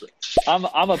you? I'm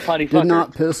a punny fucker. Did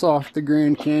not piss off the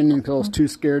Grand Canyon because I was too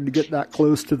scared to get that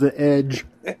close to the edge.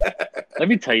 Let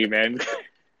me tell you, man.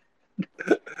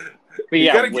 But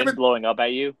yeah, wind blowing up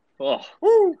at you. Oh.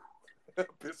 Woo.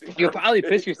 You'll probably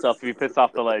piss yourself if you piss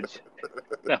off the ledge.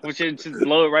 We should just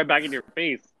blow it right back in your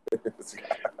face.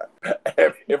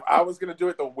 If I was going to do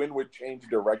it, the wind would change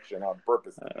direction on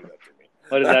purpose to do that to me.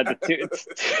 What is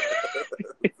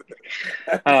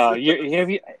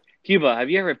that? Cuba, have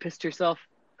you ever pissed yourself?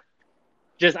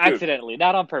 Just accidentally,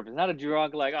 not on purpose, not a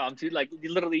drunk, I'm too, you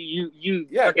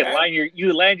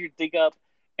land your dick up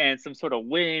and some sort of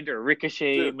wind or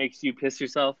ricochet makes you piss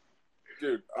yourself.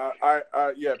 Dude,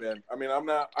 yeah, man. I mean, I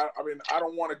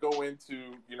don't want to go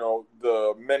into,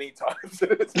 the many times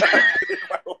that it's happened in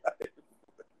my life.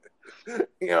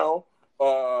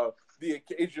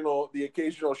 The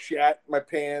occasional shat in my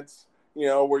pants,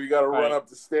 where you got to run up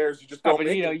the stairs. You just don't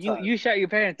make it. You shat your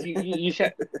pants. You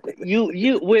shat.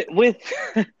 You with.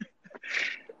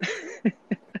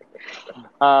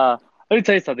 Let me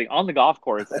tell you something. On the golf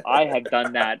course, I have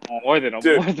done that more than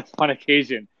one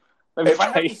occasion. If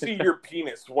I have to see your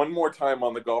penis one more time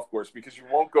on the golf course because you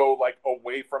won't go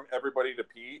away from everybody to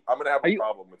pee, I'm gonna have a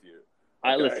problem with you.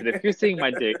 Okay? Listen, if you're seeing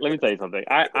my dick, let me tell you something.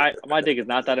 My dick is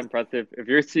not that impressive. If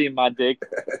you're seeing my dick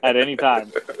at any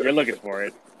time, you're looking for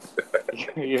it.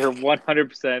 You're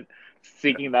 100%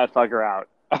 seeking that fucker out.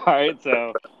 All right,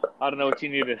 so I don't know what you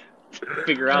need to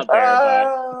figure out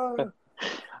there, but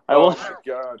I will. Oh my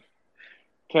god!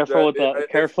 Careful with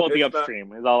It's the not.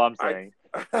 upstream. Is all I'm saying.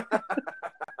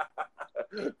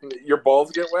 Your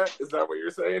balls get wet? Is that what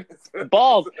you're saying?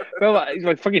 Balls, bro.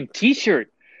 My fucking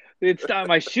t-shirt. It's not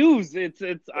my shoes. It's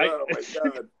Oh my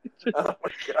god! Oh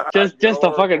my god! just a You're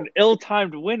fucking horrible.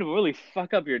 ill-timed wind will really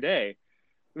fuck up your day.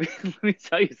 Let me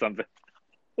tell you something.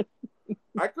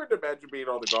 I couldn't imagine being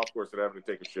on the golf course and having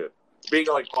to take a shit. Being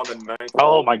like on the ninth.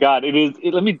 Oh hole. my god, it is.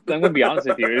 I'm gonna be honest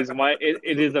with you.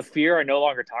 It is a fear I no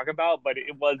longer talk about, but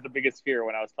it was the biggest fear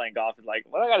when I was playing golf. It's like,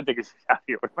 well, I gotta take a shit out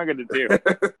here. What am I gonna do?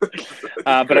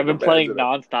 But I've been playing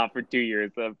nonstop for 2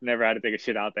 years. So I've never had to take a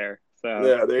shit out there. So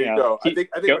yeah, there you go. I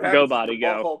think go body the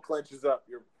go. butthole clenches up.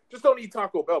 Just don't eat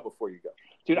Taco Bell before you go.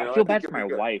 Dude, I feel bad for my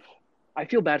wife. I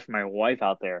feel bad for my wife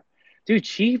out there. Dude,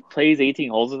 she plays 18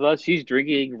 holes with us. She's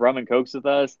drinking rum and cokes with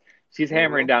us. She's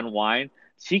hammering down wine.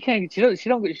 She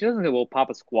doesn't go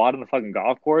pop a squat on the fucking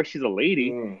golf course. She's a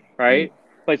lady, right?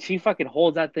 But she fucking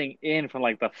holds that thing in from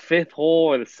like the 5th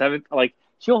hole or the 7th. Like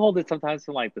she'll hold it sometimes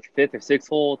from like the 5th or 6th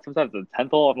hole, sometimes the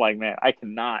 10th hole. I'm like, man, I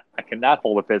cannot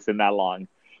hold a piss in that long.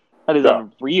 That is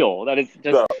unreal. That is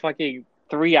just fucking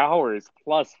 3 hours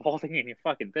plus holding in your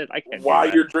fucking piss. I can't.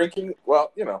 While you're drinking,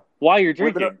 well, you know. While you're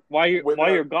drinking, while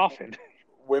you're golfing.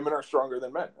 Women are stronger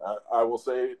than men. I will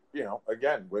say, you know,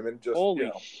 again, women just holy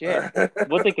shit,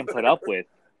 what they can put up with.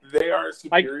 They are a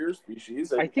superior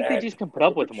species. I think they just can put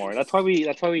up with more. That's why we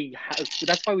have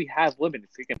women. So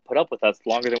they can put up with us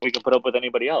longer than we can put up with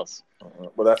anybody else.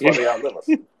 Well, that's why they outlive us.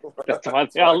 That's why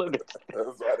they outlive us.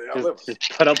 That's why they outlive us.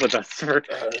 Just put up with us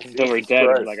until we're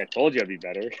dead. Like I told you, I'd be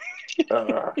better.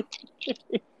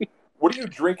 What are you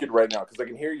drinking right now? Because I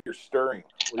can hear you're stirring.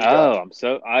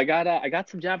 I got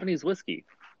some Japanese whiskey.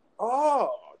 Oh,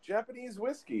 Japanese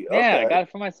whiskey. Okay. Yeah, I got it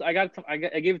for I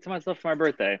gave it to myself for my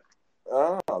birthday.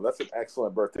 Oh, that's an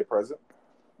excellent birthday present.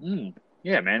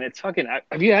 Yeah, man, it's fucking.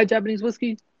 Have you had Japanese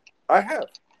whiskey? I have.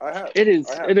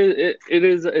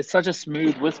 It's such a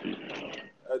smooth whiskey.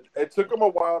 It took them a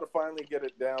while to finally get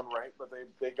it down right, but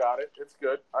they got it. It's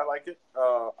good. I like it.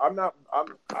 I'm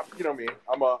you know me.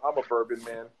 I'm a bourbon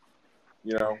man.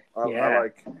 You know, I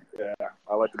like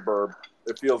the bourbon.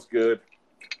 It feels good.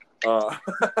 You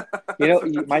know,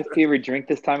 my favorite drink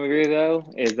this time of year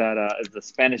though is the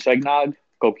Spanish eggnog,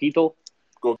 coquito.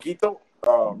 Coquito?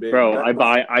 Oh, man. Bro, I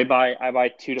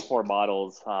buy 2 to 4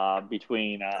 bottles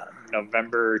between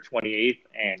November 28th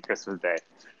and Christmas Day.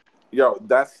 Yo,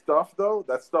 that stuff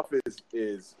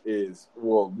is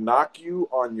will knock you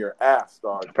on your ass,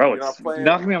 dog. Bro, it's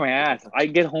knocking me on my ass. I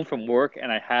get home from work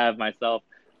and I have myself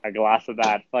a glass of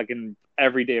that fucking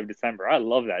every day of December. I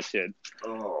love that shit.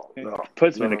 Oh, no. It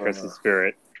puts me in the Christmas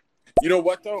spirit. You know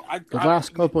what, though? The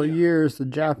last couple of years, the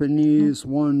Japanese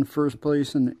won first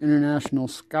place in the international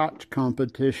Scotch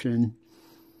competition.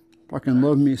 Fucking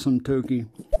love me some Toki.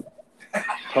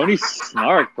 Tony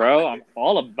Snark, bro. I'm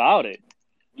all about it.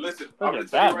 Listen, look I'm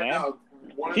at that, right man. Now,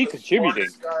 one He contributing.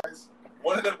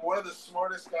 One of the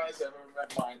smartest guys I've ever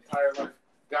met in my entire life.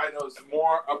 Guy knows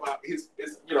more about his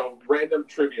random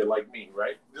trivia like me,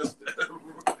 right? Just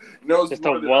knows just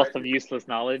more a wealth of useless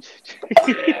knowledge.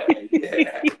 Yeah.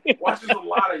 Watches a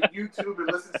lot of YouTube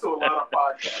and listens to a lot of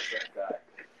podcasts. That guy.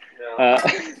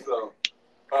 You know?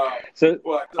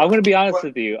 I'm going to be honest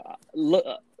with you.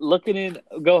 Looking in,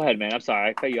 go ahead, man. I'm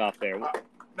sorry, I cut you off there. No,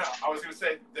 I was going to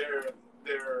say they're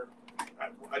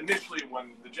initially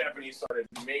when the Japanese started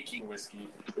making whiskey,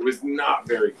 it was not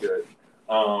very good.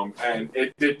 And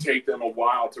it did take them a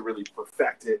while to really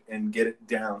perfect it and get it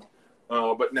down.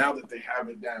 But now that they have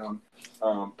it down,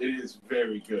 it is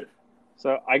very good.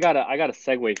 So I got a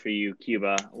segue for you,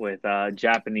 Cuba, with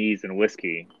Japanese and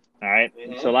whiskey. All right.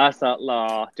 Mm-hmm. So last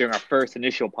during our first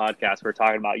initial podcast, we were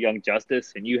talking about Young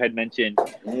Justice, and you had mentioned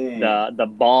the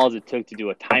balls it took to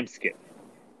do a time skip.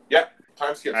 Yeah,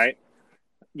 time skip. All right.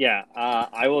 Yeah,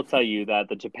 I will tell you that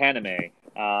the Japanime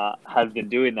has been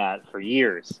doing that for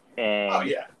years,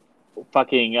 and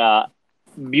fucking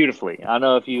beautifully. I don't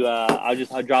know if you.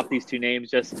 I'll drop these 2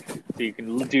 names just so you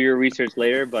can do your research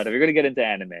later. But if you're gonna get into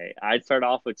anime, I'd start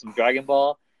off with some Dragon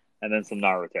Ball and then some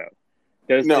Naruto.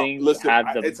 Those things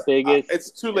have the biggest.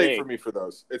 It's too late for me for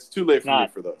those. It's too late for me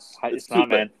for those. It's not,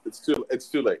 man. It's too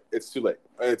late. It's too late.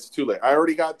 I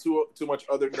already got too much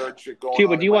other nerd shit going on.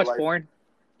 Cuba, do you watch porn?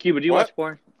 Cuba, do you watch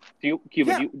porn? Do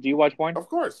you watch porn? Of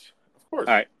course. All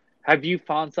right. Have you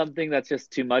found something that's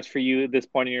just too much for you at this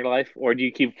point in your life, or do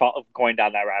you keep going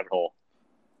down that rabbit hole?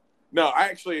 No,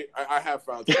 I have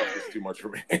found something that's too much for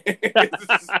me.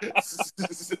 It's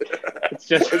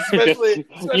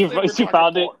just you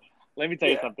found it. Let me tell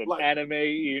you something. Anime,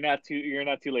 you're not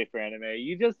too late for anime.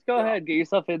 You just go ahead, get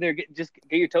yourself in there, get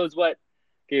your toes wet.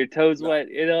 Get your toes wet.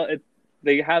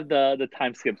 They have the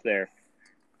time skips there.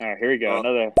 All right, here we go.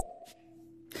 Another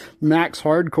Max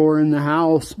Hardcore in the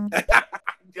house.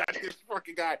 Yeah, this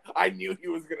fucking guy. I knew he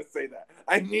was gonna say that.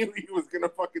 I knew he was gonna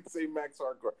fucking say Max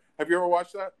Hardcore. Have you ever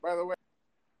watched that? By the way,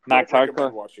 Max don't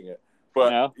recommend Hardcore. watching it. But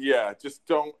No? yeah, just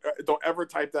don't ever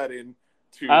type that in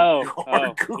to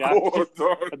Oh, Google. yeah.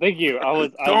 Thank you. I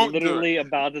was literally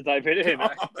about to type it in.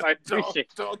 I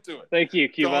appreciate. Don't do it. Thank you,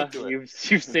 Cuba. Don't do it.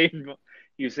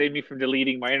 You saved me from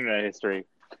deleting my internet history.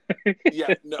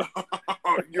 Yeah, no.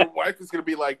 Your wife is gonna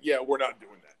be like, "Yeah, we're not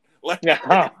doing that." Like,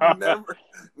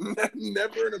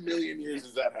 never in a million years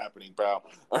is that happening, pal.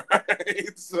 All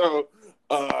right, so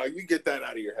you get that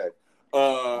out of your head.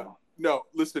 No,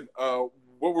 listen.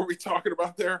 What were we talking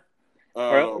about there?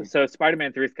 So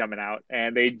Spider-Man 3 is coming out,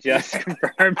 and they just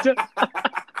confirmed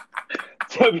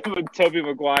Tobey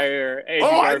Maguire, Andrew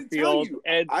Garfield,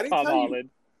 and Tom Holland.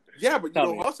 Yeah, but you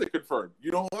know who else they confirmed?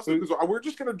 You know who else? Because we're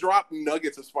just going to drop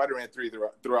nuggets of Spider-Man 3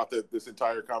 throughout this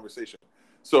entire conversation.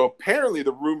 So apparently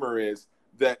the rumor is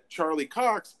that Charlie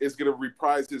Cox is going to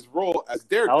reprise his role as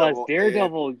Daredevil. Oh, as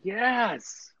Daredevil,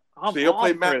 yes. So he'll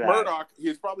play Matt Murdock.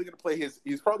 He's probably going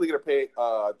to play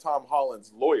Tom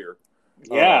Holland's lawyer.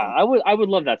 Yeah, I would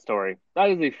love that story. That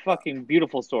is a fucking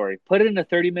beautiful story. Put it in a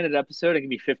 30-minute episode. It can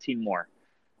be 15 more.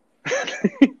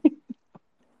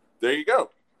 There you go.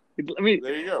 There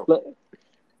you go.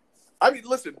 I mean,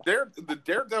 listen, the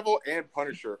Daredevil and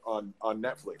Punisher on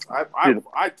Netflix.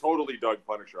 I totally dug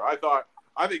Punisher. I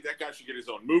think that guy should get his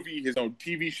own movie, his own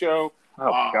TV show.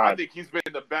 Oh, God. I think he's been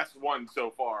the best one so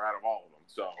far out of all of them.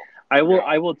 So I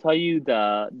will tell you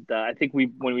I think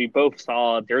when we both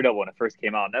saw Daredevil when it first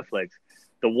came out on Netflix,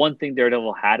 the one thing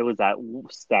Daredevil had was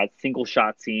that single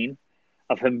shot scene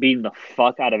of him beating the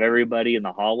fuck out of everybody in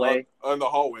the hallway. In the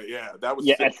hallway, yeah, that was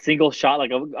sick. A single shot,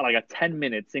 like a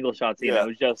 10-minute single shot scene. That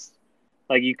was just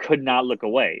like you could not look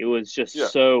away. It was just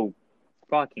so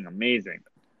fucking amazing.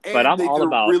 And but I'm they all did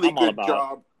about. A really I'm all good about.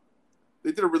 Job.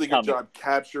 They did a really good job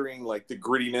capturing like the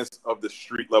grittiness of the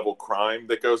street level crime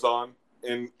that goes on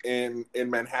in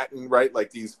Manhattan, right?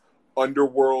 Like these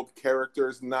underworld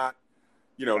characters, not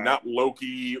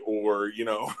Loki or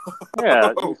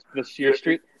the sheer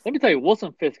street. Let me tell you,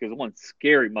 Wilson Fisk is one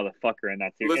scary motherfucker in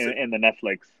that series, in the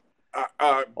Netflix.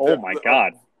 Oh my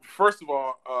God! First of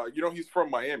all, he's from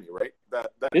Miami, right?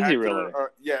 That is actor, he really?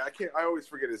 I always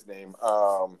forget his name.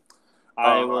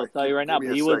 I will tell you right now,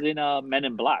 but he was in Men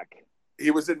in Black. He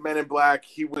was in Men in Black.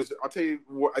 He was. I'll tell you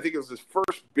what. I think it was his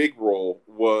first big role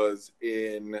was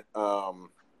in the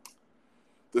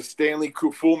Stanley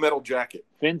Full Metal Jacket.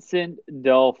 Vincent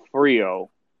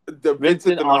D'Onofrio.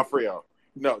 Vincent D'Onofrio.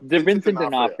 No, Vincent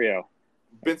D'Onofrio.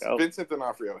 Vincent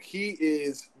D'Onofrio. He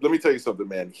is. Let me tell you something,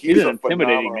 man. He's an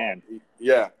intimidating man.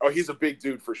 Yeah. Oh, he's a big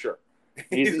dude for sure.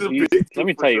 He's a big dude. Let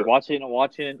me tell you,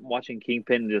 watching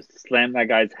Kingpin just slam that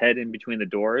guy's head in between the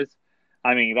doors.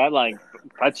 I mean,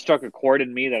 that struck a chord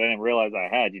in me that I didn't realize I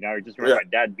had. I just remember my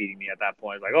dad beating me at that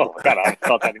point. It's like, oh my God, I haven't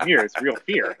felt that in years. Real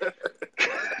fear.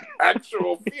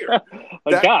 Actual fear.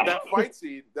 That fight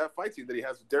scene that he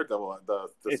has with Daredevil,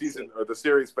 the season or the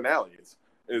series finale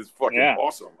is fucking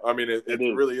awesome. I mean, it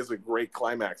really is a great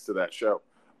climax to that show.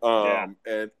 And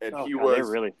they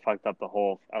really fucked up the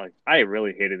whole. I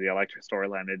really hated the Elektra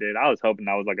storyline they did. I was hoping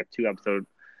that was like a 2-episode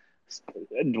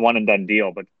one and done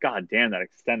deal, but god damn, that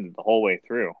extended the whole way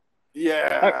through.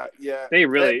 Yeah. They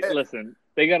really listen.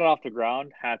 They got it off the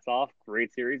ground. Hats off,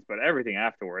 great series. But everything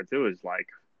afterwards, it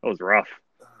was rough.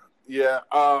 Yeah.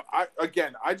 I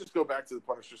just go back to the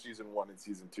Punisher season 1 and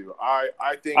season 2.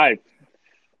 I think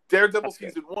Daredevil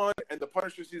season 1 and the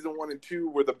Punisher season 1 and 2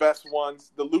 were the best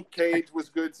ones. The Luke Cage was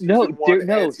good. Season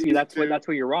 1 see, that's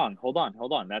where you're wrong. Hold on.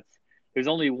 There's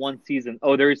only one season.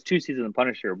 Oh, there's 2 seasons of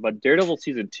Punisher, but Daredevil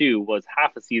season 2 was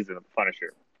half a season of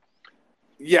Punisher.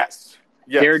 Yes.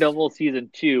 Daredevil season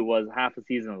 2 was half a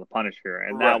season of the Punisher,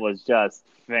 and that was just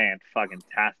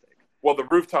fan-fucking-tastic. Well, the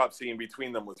rooftop scene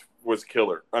between them was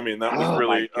killer. I mean, that was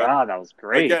really. Oh my God, that was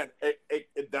great. Again,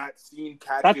 that scene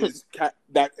catches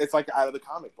that it's like out of the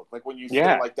comic book. Like when you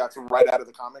say like that's right out of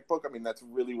the comic book. I mean, that's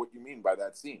really what you mean by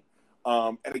that scene.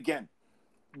 And again,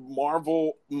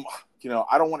 Marvel,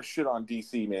 I don't want to shit on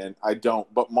DC, man. I don't,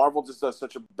 but Marvel just does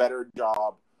such a better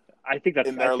job. I think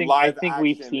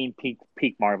we've seen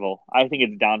peak Marvel. I think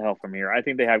it's downhill from here. I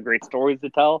think they have great stories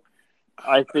to tell.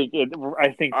 I think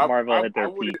Marvel hit their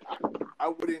peak. I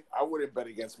wouldn't bet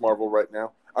against Marvel right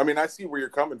now. I mean, I see where you're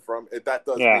coming from. That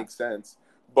does make sense,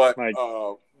 but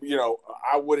I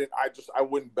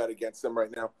wouldn't bet against them right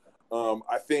now.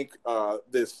 I think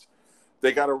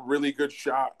they got a really good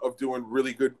shot of doing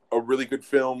a really good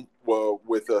film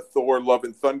with Thor: Love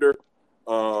and Thunder.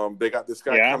 They got this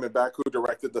guy coming back who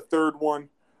directed the third one.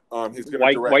 He's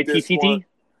going to direct this one.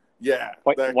 Yeah,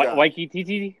 that guy.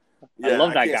 YTTT. Yeah, I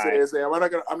love that can't guy. say his name. I'm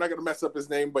not gonna mess up his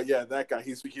name, but yeah, that guy.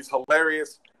 He's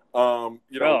hilarious. You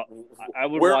know, I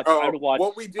would watch.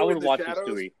 What we do in the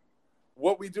shadows.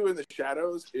 What we do in the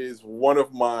shadows is one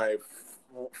of my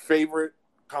favorite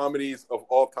comedies of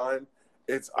all time.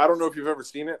 I don't know if you've ever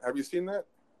seen it. Have you seen that?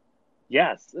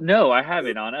 Yes. No, I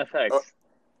haven't on FX.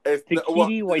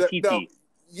 Takiti Waititi.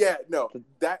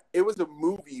 That it was a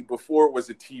movie before it was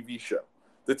a TV show.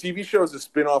 The TV show is a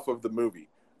spin-off of the movie.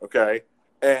 Okay.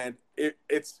 And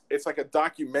it's like a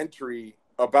documentary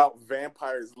about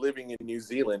vampires living in New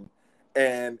Zealand,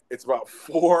 and it's about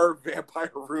 4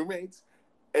 vampire roommates.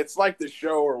 It's like the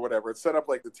show or whatever. It's set up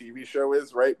like the TV show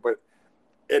is, right?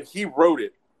 And he wrote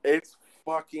it. It's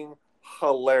fucking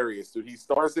hilarious, dude. He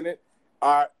stars in it.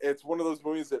 It's one of those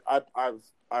movies that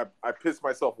I piss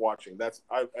myself watching.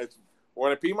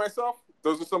 When I pee myself,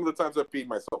 those are some of the times I peed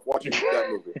myself watching that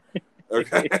movie.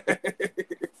 Okay.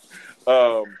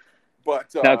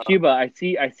 But now, Cuba, I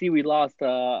see we lost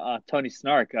Tony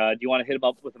Snark. Do you want to hit him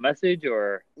up with a message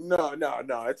or? No.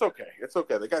 It's okay.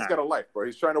 The guy's got a life, bro.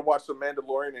 He's trying to watch the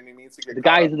Mandalorian, and he needs to get. The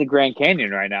guy's in the Grand Canyon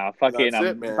right now. Fucking,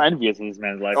 I'm envious of this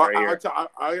man's life right here.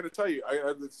 I gotta tell you,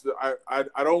 I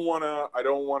don't wanna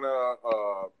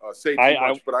say too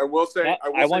much, but I will say.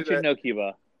 I want you to know,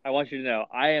 Cuba. I want you to know.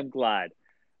 I am glad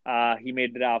he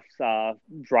made it off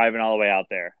driving all the way out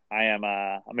there.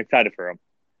 I'm excited for him.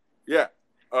 Yeah.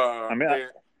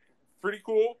 Pretty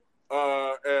cool.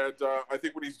 And I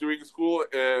think what he's doing is cool,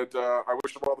 and I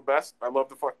wish him all the best. I love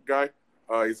the fucking guy.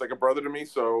 He's like a brother to me,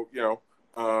 so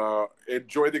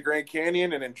enjoy the Grand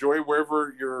Canyon and enjoy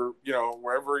wherever your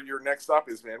next stop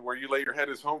is, man. Where you lay your head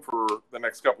is home for the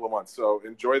next couple of months. So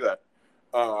enjoy that.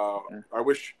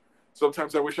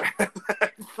 Sometimes I wish I had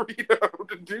that freedom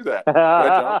to do that, but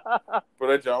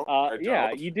I don't.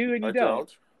 Yeah, you do and you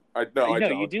don't. I don't.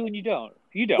 You do and you don't.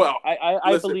 You don't. Well,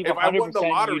 I believe 100% if I won the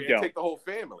lottery, you don't. I'd take the whole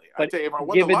family. But if I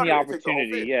won given the lottery, the I'd take the whole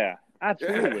opportunity, family. yeah,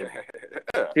 absolutely.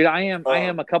 Yeah. Dude, I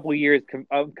am a couple years. Come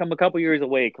a couple years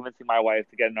away, convincing my wife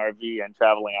to get an RV and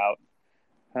traveling out.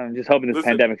 I'm just hoping this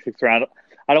pandemic sticks around.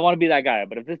 I don't want to be that guy,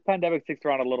 but if this pandemic sticks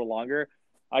around a little longer,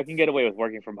 I can get away with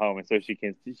working from home, and so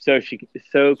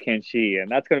can she,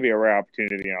 and that's going to be a rare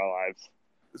opportunity in our lives.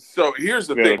 So here's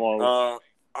the thing.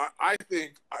 I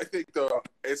think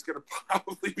it's going to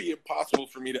probably be impossible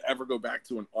for me to ever go back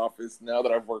to an office now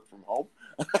that I've worked from home.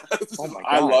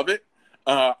 I love it.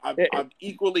 I'm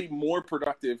equally more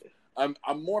productive. I'm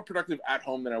more productive at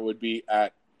home than I would be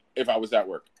if I was at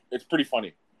work. It's pretty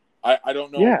funny. I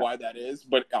don't know why that is,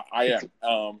 but I am.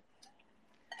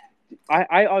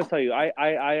 I'll tell you.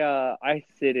 I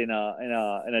sit in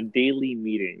a daily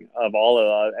meeting of all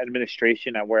the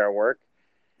administration at where I work.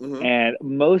 Mm-hmm. And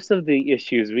most of the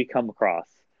issues we come across,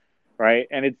 right?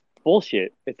 And it's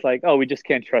bullshit. It's like, oh, we just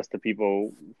can't trust the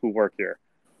people who work here.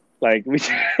 Like, we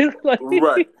just,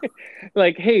 right.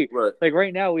 Like, hey, like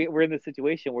right now we're in the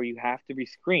situation where you have to be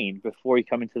screened before you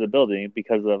come into the building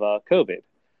because of COVID,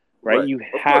 right? You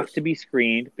have to be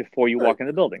screened before you walk in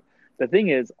the building. The thing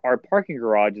is, our parking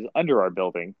garage is under our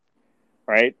building,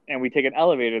 right? And we take an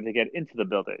elevator to get into the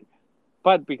building.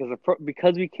 But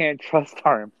because we can't trust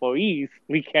our employees,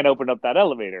 we can't open up that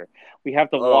elevator. We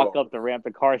have to walk up the ramp the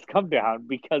cars come down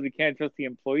because we can't trust the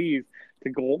employees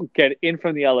to go get in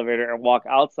from the elevator and walk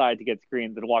outside to get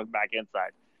screened and walk back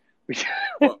inside. You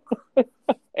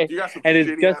got some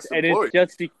shitty-ass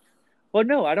employees. Well,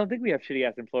 no, I don't think we have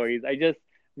shitty-ass employees.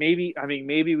 Maybe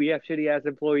we have shitty-ass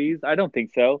employees. I don't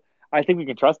think so. I think we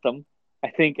can trust them. I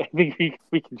think we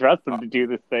can trust them to do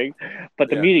this thing,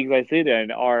 but the meetings I sit in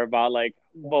are about like,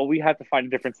 well, we have to find a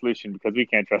different solution because we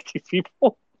can't trust these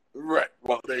people. Right.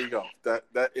 Well, there you go.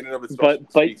 That in and of itself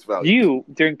speaks volumes.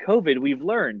 During COVID, we've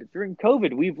learned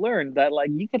that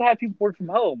like you could have people work from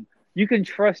home. You can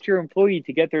trust your employee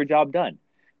to get their job done.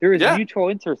 There is mutual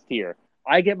interest here.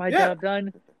 I get my job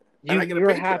done.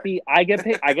 You're happy. I get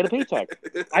paid. I get a paycheck.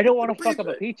 I don't want to fuck up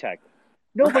a paycheck.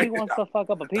 Nobody wants to fuck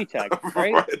up a paycheck,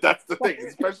 right? That's the thing,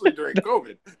 especially during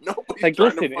COVID. Nobody's like,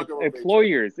 trying listen, to fuck up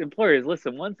employers,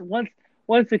 listen.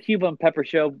 Once the Cuba and Pepper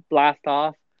show blast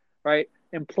off, right?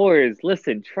 Employers,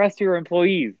 listen. Trust your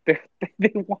employees.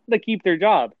 They want to keep their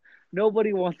job.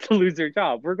 Nobody wants to lose their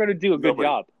job. We're going to do a good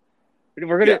job.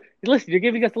 We're going to listen. You're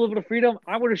giving us a little bit of freedom.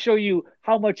 I want to show you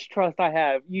how much trust I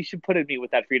have. You should put in me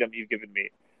with that freedom you've given me.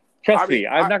 Trust me,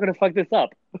 I'm not going to fuck this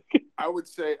up. I would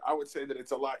say that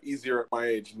it's a lot easier at my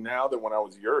age now than when I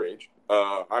was your age.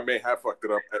 I may have fucked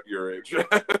it up at your age,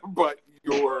 but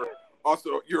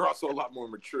Also, you're also a lot more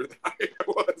mature than I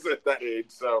was at that age.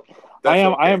 So I that's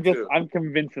am. okay I am just. too. I'm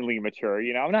convincingly mature.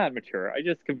 I'm not mature. I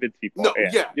just convince people. No,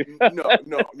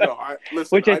 no.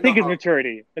 Listen, Which I know think is how,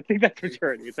 maturity. I think that's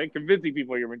maturity. It's like convincing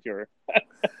people you're mature.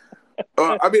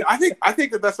 I mean, I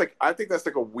think that's like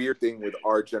a weird thing with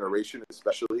our generation,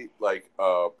 especially. Like,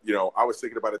 I was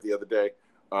thinking about it the other day.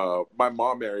 My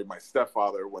mom married my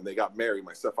stepfather. When they got married,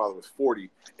 my stepfather was 40,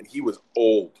 and he was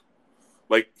old.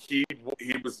 Like he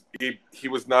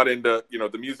was not into,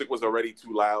 the music was already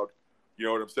too loud. You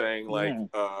know what I'm saying? Like,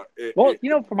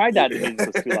 for my dad, the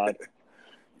music was too loud.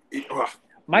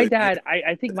 My dad,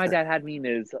 I think my dad had me in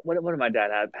his, what did my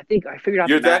dad have? I think I figured out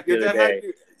the math the other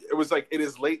day. It was like in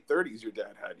his late 30s. Your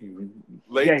dad had you.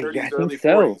 Late 30s, early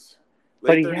 40s.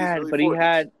 But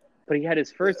he had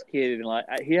his first kid in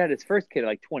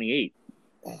like 28.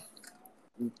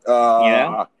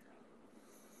 Yeah.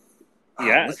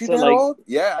 Yeah, was he that old?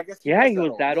 Yeah, I guess. He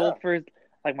was that old for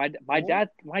like my dad.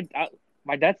 My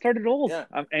dad started old,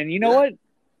 and you know what?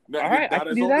 All right, I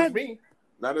can do that.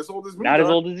 Not as old as me. Not as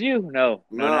old as you. No,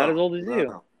 not as old as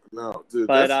you. No, dude.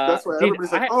 But, that's why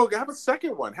everybody's like, "Oh, have a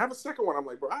second one. Have a second one." I'm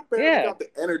like, bro, I barely got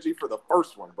the energy for the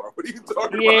first one, bro. What are you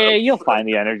talking about? Yeah, you'll find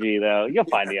the energy though. You'll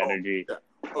find the energy. Yeah.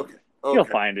 Okay. You'll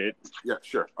find it. Yeah,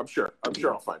 sure. I'm sure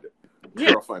I'll find it.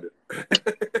 I'll find it.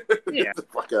 Yeah. Get the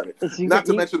fuck out of it. Not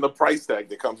to mention the price tag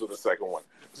that comes with the second one.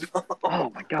 Oh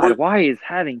my god, why is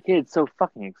having kids so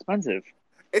fucking expensive?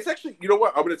 It's actually, you know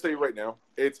what? I'm going to tell you right now.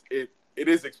 It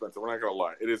is expensive. We're not going to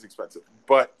lie. It is expensive.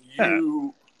 But are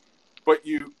you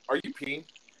peeing?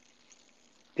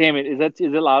 Damn it! Is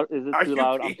it loud? Is it too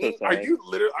loud? Peeing? I'm so sorry. Are you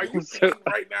peeing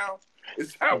right now?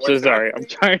 Is that I'm so sorry. I'm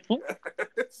trying.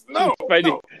 No,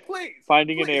 please.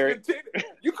 Finding an area.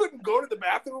 You couldn't go to the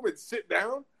bathroom and sit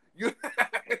down. You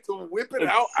had to whip it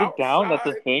out. Sit down. That's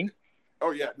a thing.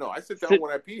 Oh yeah, no. I sit down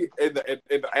when I pee.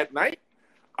 At night,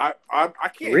 I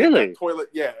can't really hit that toilet.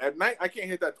 Yeah, at night I can't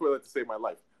hit that toilet to save my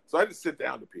life. So I just sit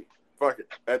down to pee. Fuck it.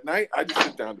 At night I just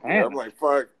sit down to pee. Man. I'm like,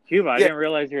 fuck. Cuba, I didn't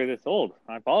realize you were this old.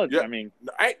 I apologize. Yeah. I mean,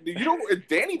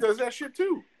 Danny does that shit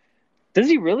too. Does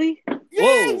he really?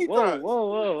 Yeah, he does.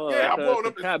 Whoa. Yeah, I'm blowing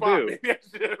up his taboo.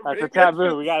 That's a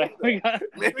taboo. We gotta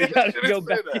go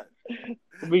back.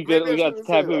 We got the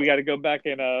taboo. We gotta go back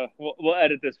and we'll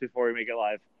edit this before we make it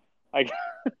live. I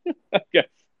guess.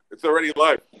 It's already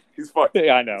live. He's fucked.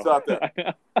 Yeah, I know. It's out there.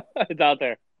 It's out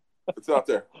there. It's out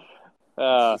there.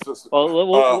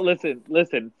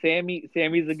 Listen.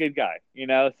 Sammy's a good guy.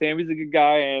 Sammy's a good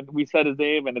guy, and we said his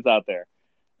name, and it's out there.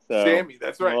 So, Sammy,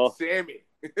 that's right. Sammy.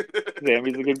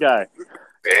 Sammy's a good guy.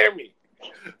 Sammy.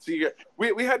 See,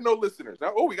 we had no listeners.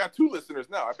 Now, we got 2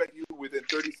 listeners now. I bet you within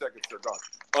 30 seconds they're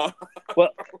gone. Well,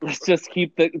 let's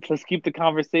keep the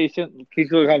conversation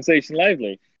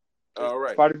lively. All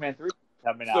right. Spider-Man 3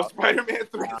 coming out. So Spider-Man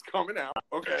 3 is coming out.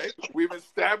 Okay. We've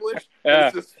established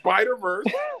it's the Spider-Verse.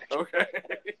 Okay.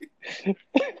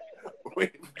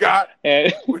 We've got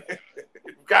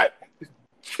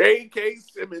J.K.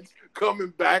 Simmons coming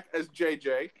back as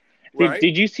JJ. Right?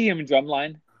 Did you see him in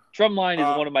Drumline? Drumline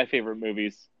is one of my favorite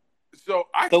movies. So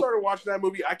I started watching that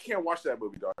movie. I can't watch that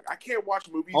movie, dog. I can't watch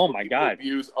movies where people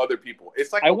abuse other people.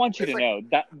 It's like I want you to know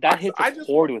that hits a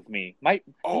chord with me. Let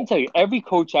me tell you, every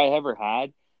coach I ever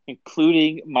had,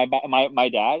 including my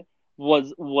dad,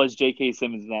 was J.K.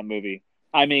 Simmons in that movie.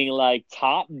 I mean, like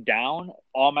top down,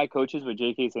 all my coaches were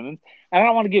J.K. Simmons. And I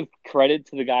don't want to give credit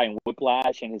to the guy in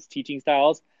Whiplash and his teaching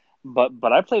styles.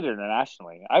 But I played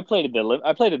internationally. I played in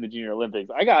the Junior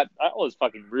Olympics. I was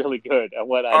fucking really good at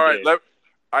what I did.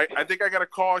 I think I got a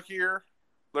call here.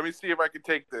 Let me see if I can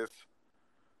take this.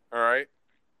 All right,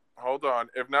 hold on.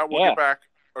 If not, we'll get back.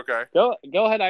 Okay. Go ahead.